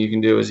one thing you can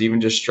do is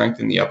even just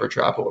strengthen the upper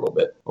trap a little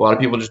bit. A lot of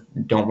people just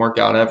don't work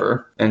out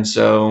ever. And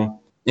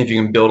so if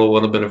you can build a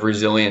little bit of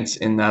resilience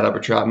in that upper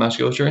trap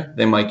musculature,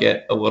 they might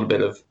get a little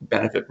bit of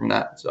benefit from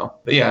that. So,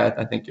 but yeah,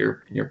 I think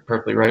you're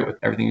perfectly right with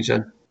everything you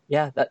said.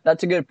 Yeah,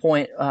 that's a good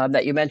point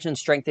that you mentioned,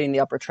 strengthening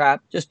the upper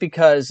trap, just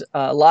because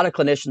a lot of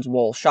clinicians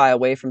will shy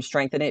away from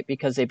strengthening it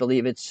because they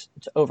believe it's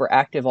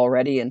overactive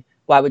already. And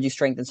why would you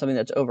strengthen something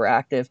that's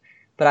overactive?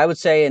 But I would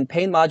say in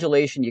pain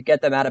modulation, you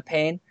get them out of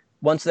pain.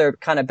 Once they're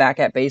kind of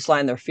back at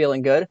baseline, they're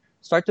feeling good,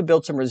 start to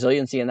build some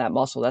resiliency in that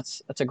muscle.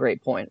 That's a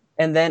great point.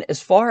 And then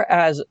as far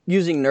as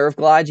using nerve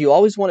glides, you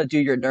always want to do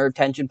your nerve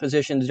tension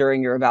positions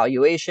during your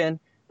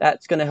evaluation.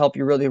 That's going to help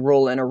you really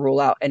rule in or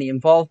rule out any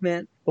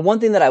involvement. But one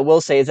thing that I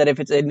will say is that if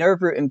it's a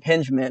nerve root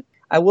impingement,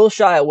 I will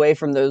shy away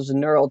from those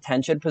neural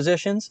tension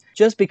positions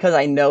just because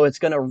I know it's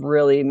going to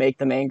really make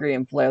them angry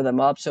and flare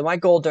them up. So my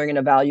goal during an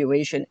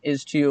evaluation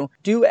is to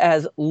do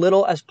as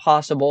little as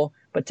possible,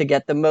 but to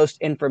get the most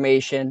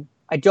information.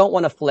 I don't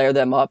want to flare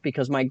them up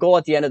because my goal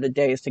at the end of the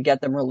day is to get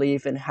them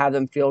relief and have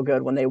them feel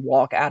good when they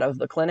walk out of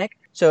the clinic.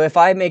 So if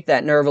I make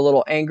that nerve a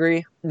little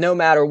angry, no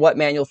matter what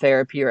manual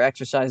therapy or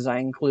exercises I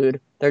include,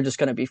 they're just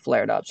going to be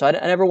flared up. So I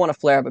never want to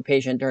flare up a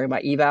patient during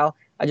my eval.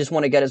 I just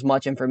want to get as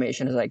much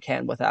information as I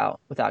can without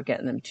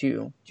getting them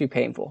too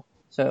painful.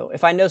 So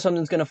if I know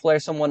something's going to flare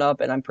someone up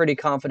and I'm pretty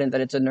confident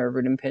that it's a nerve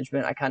root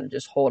impingement, I kind of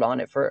just hold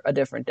on it for a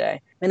different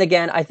day. And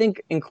again, I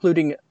think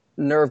including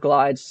nerve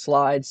glides,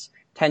 slides,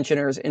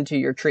 tensioners into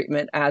your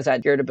treatment as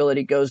that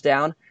irritability goes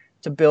down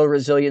to build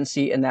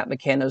resiliency and that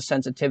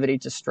mechanosensitivity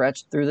to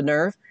stretch through the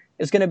nerve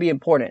is going to be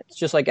important. It's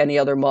just like any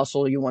other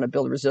muscle, you want to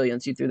build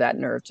resiliency through that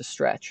nerve to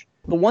stretch.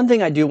 But one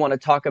thing I do want to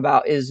talk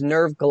about is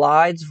nerve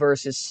glides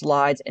versus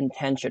slides and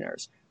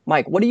tensioners.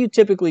 Mike, what do you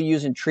typically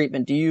use in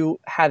treatment? Do you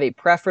have a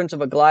preference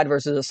of a glide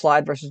versus a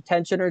slide versus a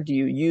tensioner? Do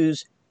you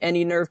use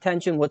any nerve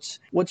tension? What's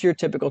your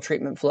typical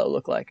treatment flow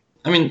look like?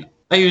 I mean,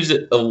 I use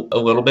it a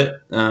little bit.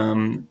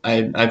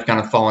 I've kind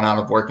of fallen out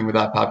of working with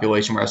that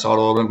population where I saw it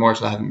a little bit more,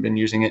 so I haven't been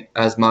using it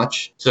as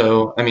much.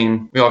 So, I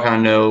mean, we all kind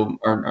of know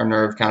our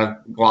nerve kind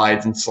of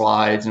glides and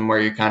slides and where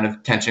you're kind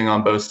of tensioning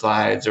on both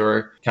sides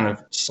or kind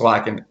of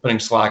putting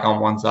slack on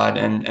one side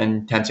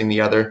and tensing the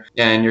other.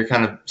 And your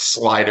kind of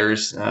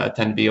sliders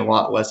tend to be a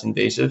lot less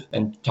invasive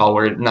and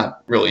tolerated,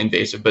 not really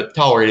invasive, but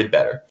tolerated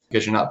better,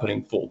 because you're not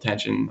putting full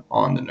tension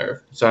on the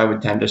nerve. So I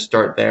would tend to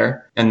start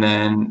there. And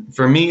then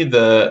for me,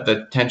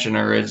 the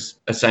tensioner is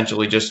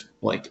essentially just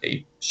like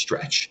a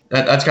stretch.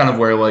 That's kind of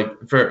where, like,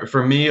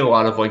 for me, a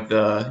lot of like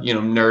the,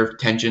 nerve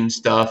tension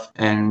stuff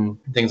and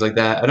things like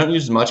that, I don't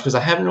use as much because I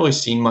haven't really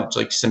seen much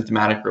like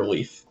symptomatic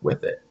relief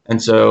with it.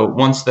 And so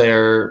once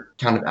they're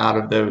kind of out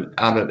of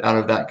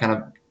that kind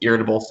of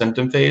irritable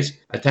symptom phase,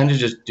 I tend to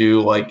just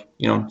do like,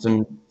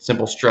 some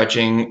simple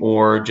stretching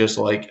or just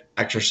like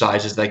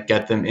exercises that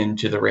get them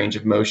into the range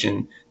of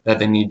motion that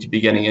they need to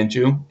be getting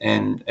into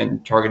and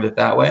target it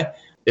that way.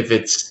 If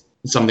it's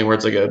something where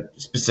it's like a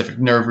specific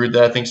nerve root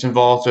that I think is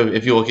involved. So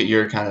if you look at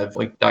your kind of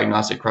like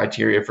diagnostic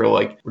criteria for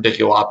like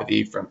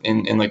radiculopathy from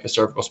in like the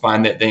cervical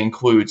spine, that they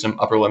include some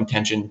upper limb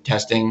tension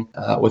testing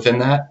within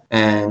that.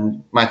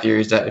 And my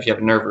theory is that if you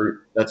have a nerve root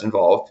that's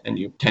involved and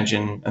you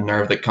tension a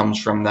nerve that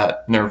comes from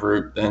that nerve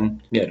root,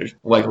 then yeah, there's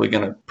likely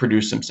going to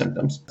produce some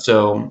symptoms.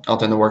 So I'll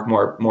tend to work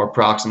more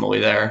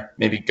proximally there,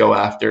 maybe go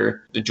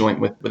after the joint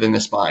within the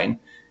spine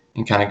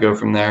and kind of go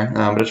from there.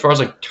 But as far as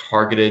like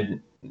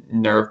targeted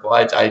nerve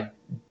glides, I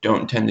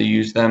don't tend to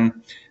use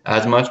them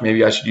as much.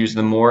 Maybe I should use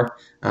them more.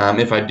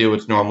 If I do,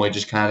 it's normally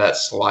just kind of that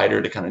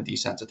slider to kind of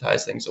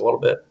desensitize things a little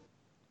bit.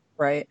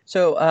 Right.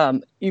 So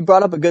you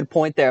brought up a good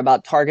point there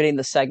about targeting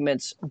the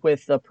segments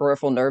with the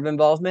peripheral nerve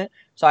involvement.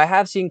 So I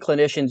have seen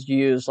clinicians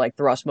use like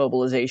thrust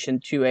mobilization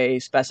to a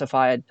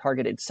specified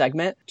targeted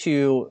segment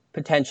to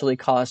potentially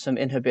cause some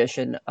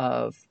inhibition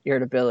of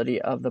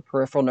irritability of the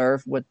peripheral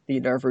nerve with the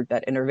nerve root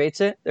that innervates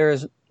it. There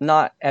is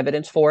not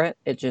evidence for it.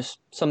 It's just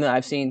something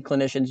I've seen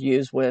clinicians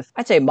use with,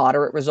 I'd say,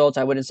 moderate results.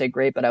 I wouldn't say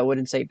great, but I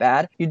wouldn't say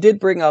bad. You did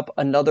bring up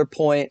another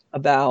point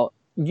about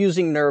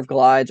using nerve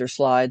glides or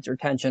slides or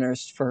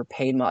tensioners for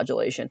pain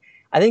modulation.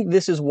 I think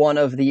this is one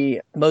of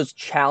the most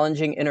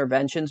challenging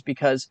interventions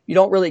because you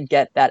don't really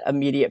get that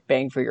immediate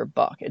bang for your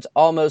buck. It's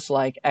almost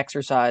like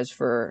exercise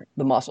for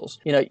the muscles.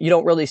 You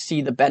don't really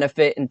see the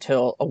benefit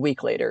until a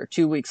week later,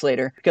 2 weeks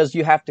later, because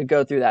you have to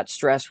go through that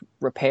stress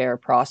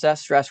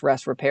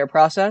rest repair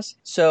process.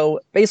 So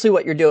basically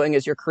what you're doing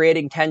is you're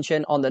creating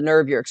tension on the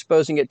nerve, you're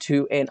exposing it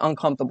to an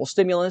uncomfortable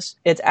stimulus.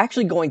 It's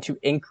actually going to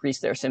increase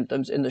their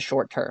symptoms in the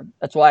short term.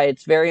 That's why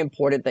it's very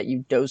important that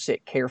you dose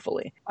it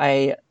carefully.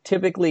 I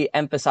typically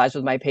emphasize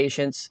with my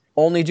patients,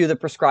 only do the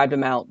prescribed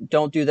amount.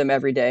 Don't do them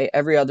every day,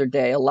 every other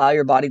day. Allow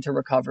your body to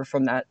recover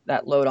from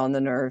that load on the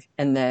nerve,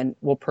 and then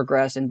we'll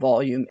progress in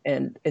volume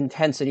and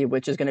intensity,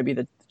 which is going to be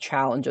the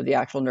challenge of the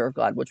actual nerve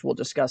glide, which we'll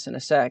discuss in a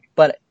sec.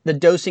 But the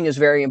dosing is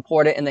very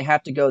important, and they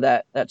have to go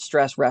that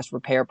stress, rest,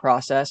 repair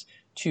process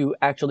to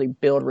actually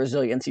build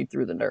resiliency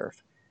through the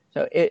nerve.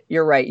 So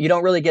you're right. You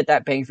don't really get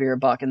that bang for your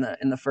buck in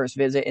the first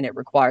visit, and it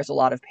requires a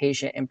lot of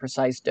patient and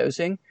precise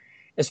dosing.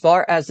 As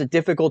far as the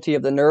difficulty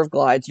of the nerve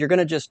glides, you're going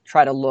to just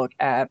try to look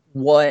at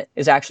what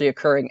is actually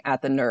occurring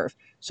at the nerve.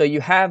 So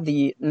you have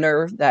the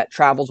nerve that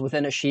travels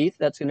within a sheath.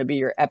 That's going to be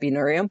your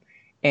epineurium.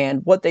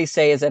 And what they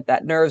say is that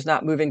that nerve's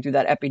not moving through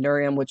that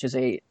epineurium, which is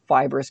a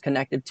fibrous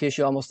connective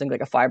tissue, almost think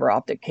like a fiber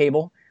optic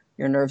cable.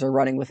 Your nerves are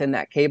running within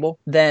that cable.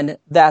 Then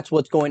that's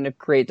what's going to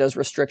create those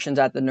restrictions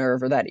at the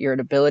nerve or that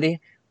irritability.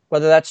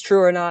 Whether that's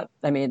true or not,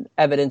 I mean,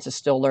 evidence is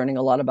still learning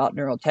a lot about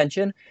neural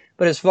tension.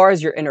 But as far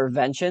as your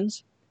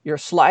interventions, your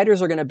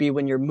sliders are going to be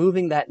when you're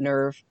moving that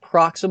nerve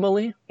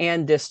proximally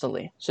and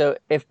distally. So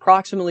if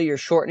proximally you're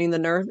shortening the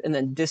nerve and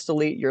then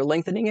distally you're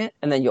lengthening it,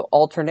 and then you'll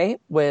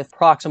alternate with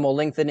proximal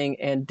lengthening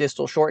and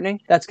distal shortening,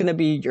 that's going to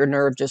be your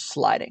nerve just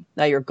sliding.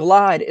 Now your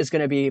glide is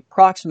going to be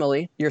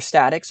proximally, you're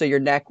static, so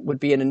your neck would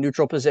be in a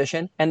neutral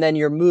position, and then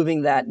you're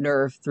moving that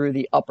nerve through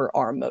the upper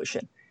arm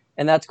motion.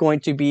 And that's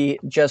going to be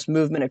just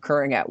movement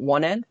occurring at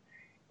one end.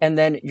 And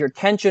then your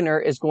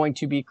tensioner is going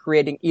to be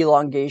creating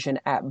elongation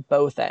at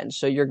both ends.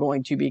 So you're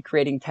going to be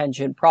creating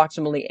tension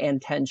proximally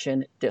and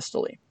tension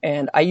distally.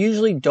 And I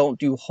usually don't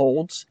do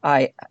holds.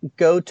 I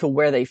go to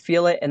where they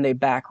feel it and they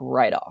back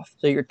right off.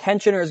 So your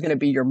tensioner is going to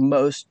be your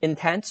most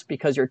intense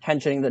because you're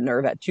tensioning the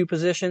nerve at two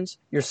positions.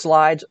 Your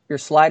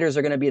sliders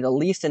are going to be the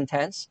least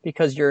intense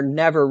because you're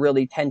never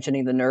really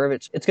tensioning the nerve.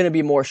 It's going to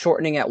be more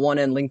shortening at one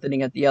end,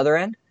 lengthening at the other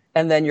end.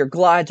 And then your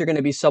glides are going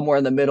to be somewhere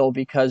in the middle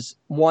because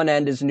one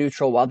end is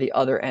neutral while the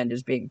other end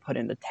is being put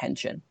into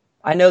tension.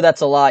 I know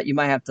that's a lot. You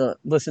might have to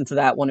listen to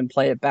that one and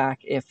play it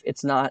back if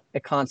it's not a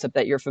concept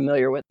that you're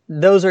familiar with.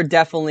 Those are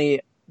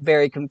definitely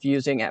very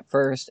confusing at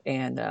first,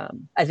 and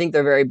I think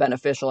they're very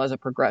beneficial as a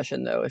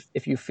progression, though,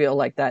 if you feel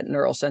like that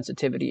neural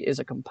sensitivity is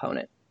a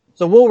component.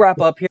 So we'll wrap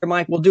up here,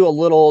 Mike. We'll do a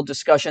little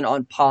discussion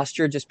on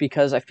posture just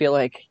because I feel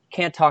like you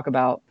can't talk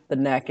about the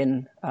neck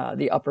and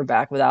the upper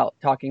back without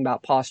talking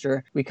about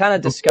posture. We kind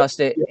of discussed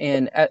it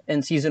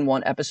in season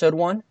 1, episode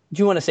 1. Do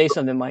you want to say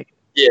something, Mike?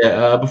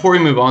 Yeah. Before we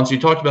move on, so you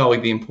talked about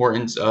like the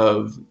importance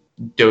of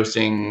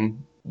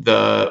dosing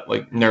the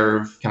like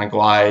nerve kind of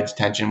glides,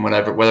 tension,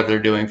 whatever they're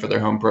doing for their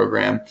home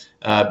program,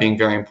 being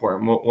very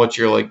important. What's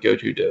your like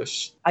go-to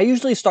dose? I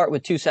usually start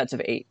with 2 sets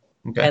of 8,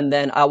 Okay. And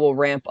then I will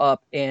ramp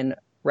up in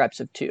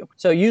reps of 2.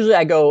 So usually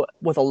I go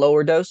with a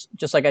lower dose,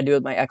 just like I do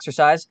with my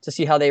exercise, to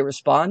see how they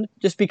respond,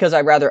 just because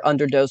I'd rather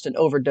underdose and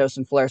overdose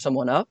and flare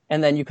someone up.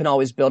 And then you can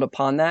always build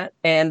upon that.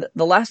 And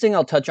the last thing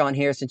I'll touch on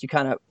here, since you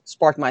kind of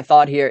sparked my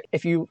thought here,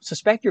 if you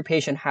suspect your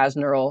patient has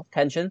neural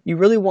tension, you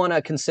really want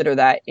to consider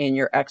that in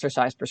your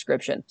exercise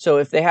prescription. So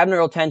if they have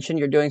neural tension,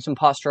 you're doing some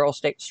postural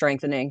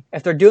strengthening.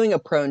 If they're doing a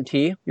prone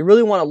T, you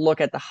really want to look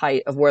at the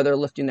height of where they're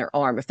lifting their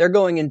arm. If they're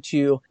going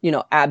into,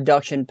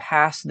 abduction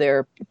past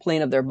their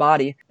plane of their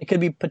body, it could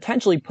be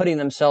potentially putting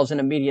themselves in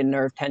a median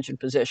nerve tension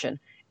position.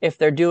 if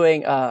they're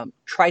doing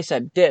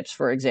tricep dips,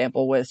 for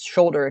example, with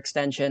shoulder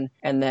extension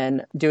and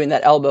then doing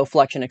that elbow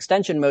flexion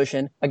extension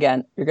motion,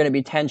 again, you're going to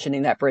be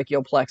tensioning that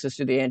brachial plexus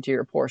through the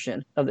anterior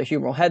portion of the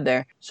humeral head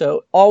there.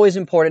 So always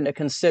important to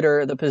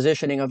consider the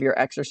positioning of your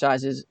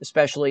exercises,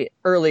 especially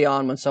early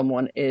on when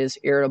someone is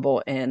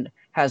irritable and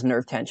has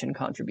nerve tension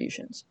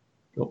contributions.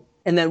 Cool.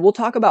 And then we'll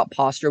talk about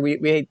posture.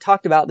 We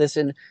talked about this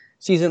in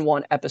Season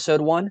 1,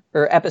 Episode 1,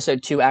 or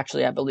Episode 2,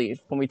 actually, I believe,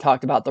 when we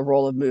talked about the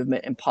role of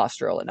movement in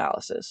postural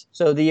analysis.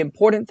 So the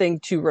important thing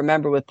to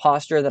remember with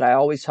posture that I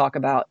always talk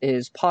about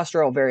is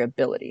postural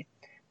variability.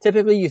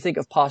 Typically, you think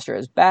of posture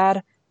as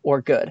bad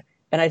or good.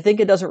 And I think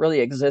it doesn't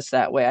really exist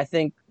that way. I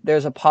think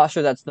there's a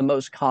posture that's the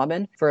most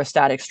common for a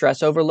static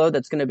stress overload.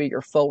 That's going to be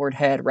your forward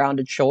head,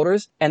 rounded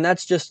shoulders. And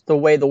that's just the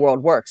way the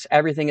world works.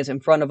 Everything is in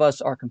front of us,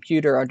 our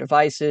computer, our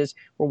devices.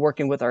 We're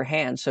working with our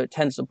hands, so it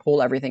tends to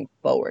pull everything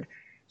forward.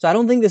 So I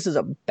don't think this is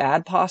a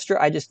bad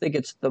posture. I just think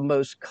it's the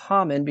most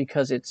common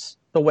because it's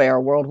the way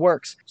our world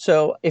works.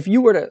 So if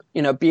you were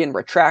to, be in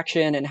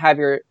retraction and have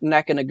your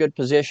neck in a good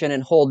position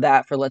and hold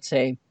that for, let's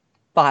say,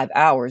 5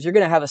 hours, you're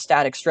going to have a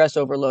static stress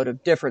overload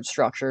of different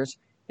structures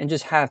and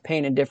just have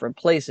pain in different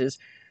places.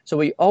 So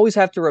what you always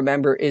have to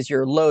remember is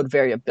your load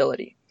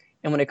variability.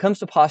 And when it comes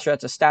to posture,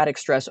 that's a static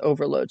stress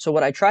overload. So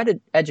what I try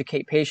to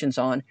educate patients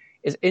on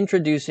is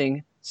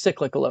introducing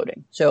cyclic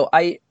loading. So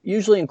I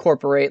usually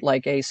incorporate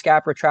like a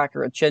scap retract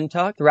or a chin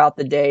tuck throughout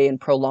the day in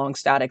prolonged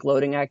static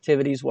loading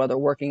activities, whether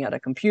working at a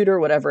computer,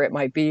 whatever it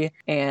might be,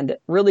 and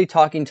really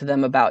talking to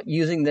them about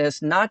using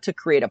this not to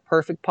create a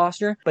perfect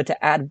posture, but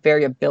to add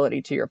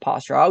variability to your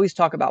posture. I always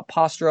talk about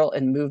postural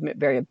and movement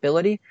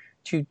variability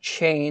to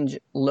change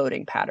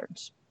loading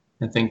patterns.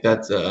 I think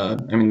that's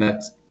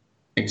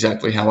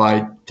exactly how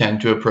I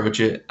tend to approach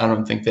it. I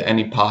don't think that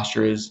any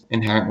posture is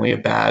inherently a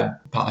bad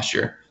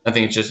posture. I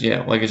think it's just,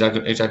 like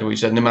exactly what you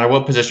said. No matter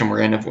what position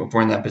we're in, if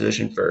we're in that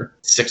position for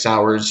 6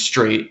 hours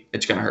straight,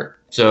 it's going to hurt.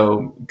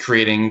 So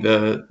creating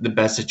the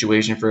best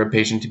situation for a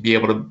patient to be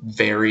able to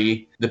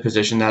vary the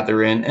position that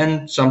they're in.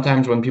 And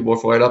sometimes when people are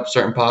flared up,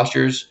 certain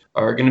postures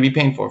are going to be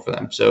painful for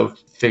them. So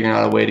figuring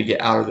out a way to get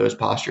out of those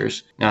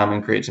postures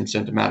and create some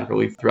symptomatic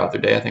relief throughout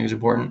their day, I think is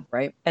important.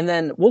 Right. And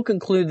then we'll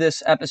conclude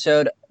this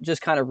episode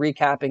just kind of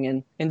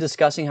recapping and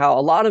discussing how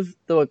a lot of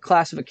the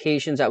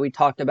classifications that we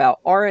talked about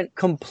aren't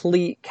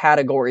complete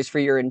categories for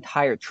your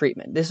entire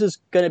treatment. This is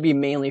going to be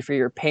mainly for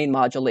your pain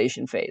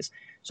modulation phase.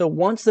 So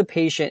once the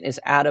patient is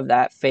out of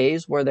that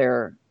phase where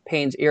their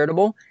pain's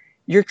irritable,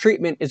 your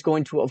treatment is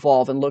going to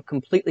evolve and look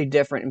completely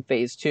different in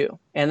phase 2.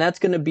 And that's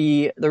going to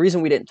be the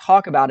reason we didn't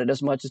talk about it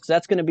as much is because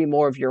that's going to be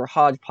more of your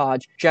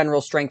hodgepodge, general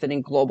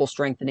strengthening, global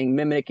strengthening,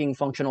 mimicking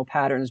functional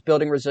patterns,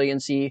 building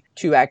resiliency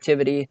to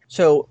activity.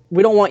 So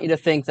we don't want you to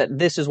think that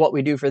this is what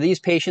we do for these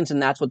patients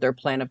and that's what their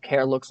plan of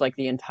care looks like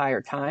the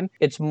entire time.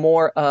 It's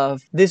more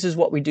of this is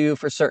what we do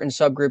for certain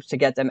subgroups to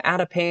get them out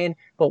of pain.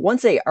 But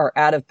once they are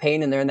out of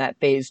pain and they're in that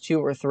phase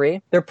 2 or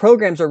 3, their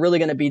programs are really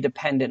going to be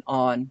dependent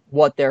on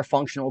what their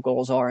functional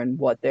goals are and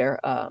what their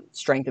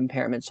strength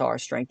impairments are,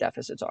 strength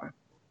deficits are.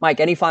 Mike,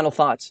 any final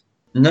thoughts?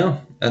 No,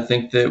 I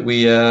think that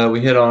we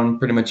hit on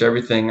pretty much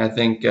everything. I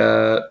think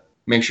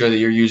make sure that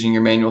you're using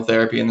your manual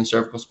therapy in the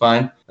cervical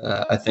spine.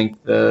 I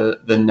think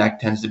the neck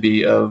tends to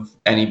be of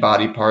any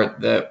body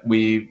part that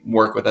we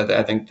work with.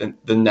 I think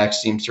the neck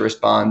seems to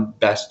respond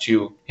best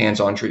to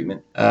hands-on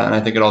treatment. And I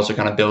think it also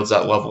kind of builds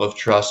that level of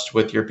trust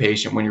with your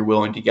patient when you're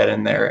willing to get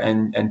in there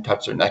and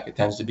touch their neck. It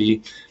tends to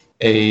be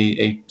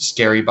a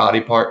scary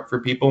body part for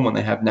people when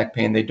they have neck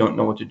pain. They don't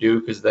know what to do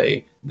because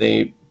they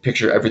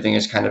picture everything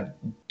as kind of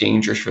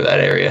dangerous for that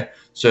area.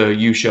 So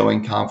you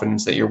showing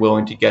confidence that you're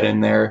willing to get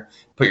in there,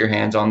 put your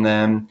hands on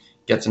them,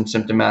 get some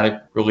symptomatic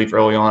relief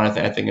early on,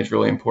 I think is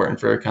really important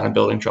for kind of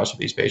building trust with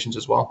these patients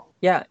as well.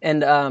 Yeah,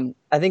 and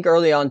I think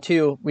early on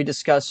too, we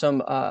discussed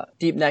some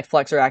deep neck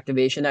flexor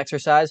activation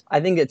exercise. I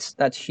think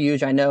that's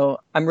huge. I know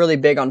I'm really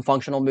big on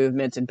functional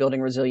movements and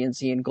building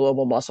resiliency and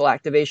global muscle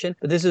activation,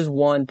 but this is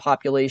one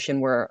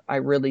population where I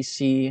really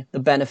see the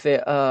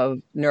benefit of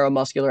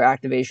neuromuscular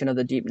activation of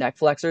the deep neck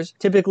flexors.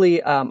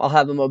 Typically, I'll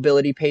have a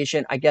mobility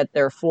patient. I get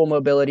their full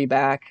mobility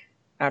back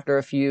after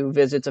a few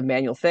visits of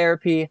manual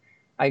therapy.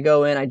 I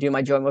go in, I do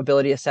my joint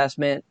mobility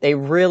assessment. They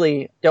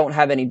really don't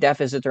have any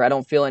deficits or I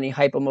don't feel any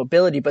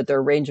hypomobility, but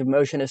their range of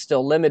motion is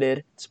still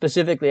limited.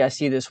 Specifically, I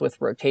see this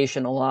with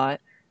rotation a lot.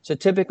 So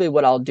typically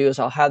what I'll do is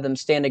I'll have them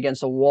stand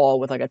against a wall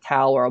with like a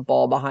towel or a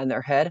ball behind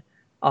their head.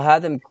 I'll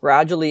have them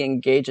gradually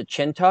engage a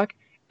chin tuck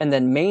and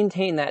then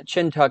maintain that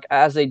chin tuck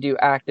as they do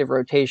active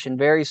rotation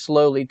very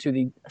slowly to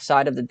the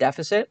side of the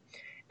deficit.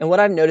 And what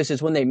I've noticed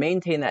is when they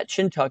maintain that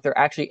chin tuck, they're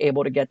actually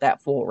able to get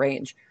that full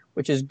range,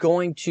 which is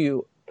going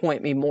to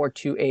point me more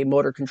to a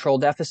motor control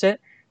deficit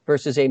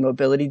versus a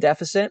mobility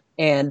deficit.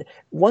 And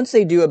once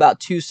they do about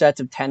 2 sets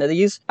of 10 of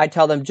these, I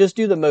tell them just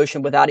do the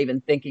motion without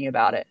even thinking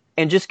about it.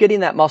 And just getting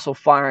that muscle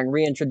firing,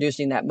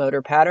 reintroducing that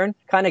motor pattern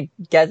kind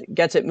of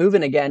gets it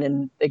moving again,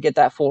 and they get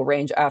that full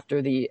range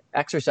after the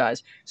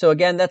exercise. So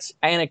again, that's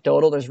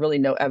anecdotal. There's really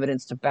no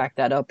evidence to back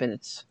that up, and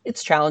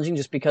it's challenging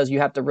just because you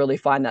have to really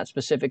find that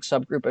specific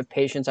subgroup of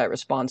patients that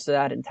responds to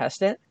that and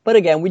test it. But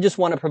again, we just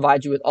want to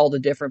provide you with all the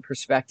different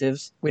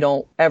perspectives. We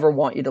don't ever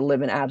want you to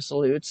live in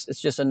absolutes.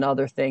 It's just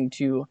another thing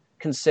to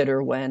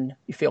consider when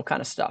you feel kind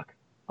of stuck.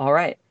 All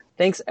right.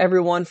 Thanks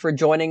everyone for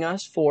joining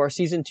us for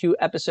season 2,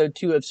 episode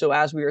 2 of So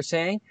As We Were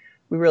Saying.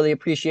 We really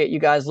appreciate you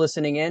guys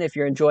listening in. If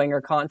you're enjoying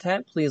our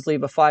content, please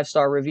leave a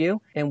 5-star review,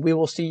 and we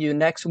will see you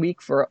next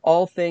week for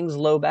all things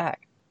low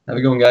back. Have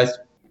a good one, guys.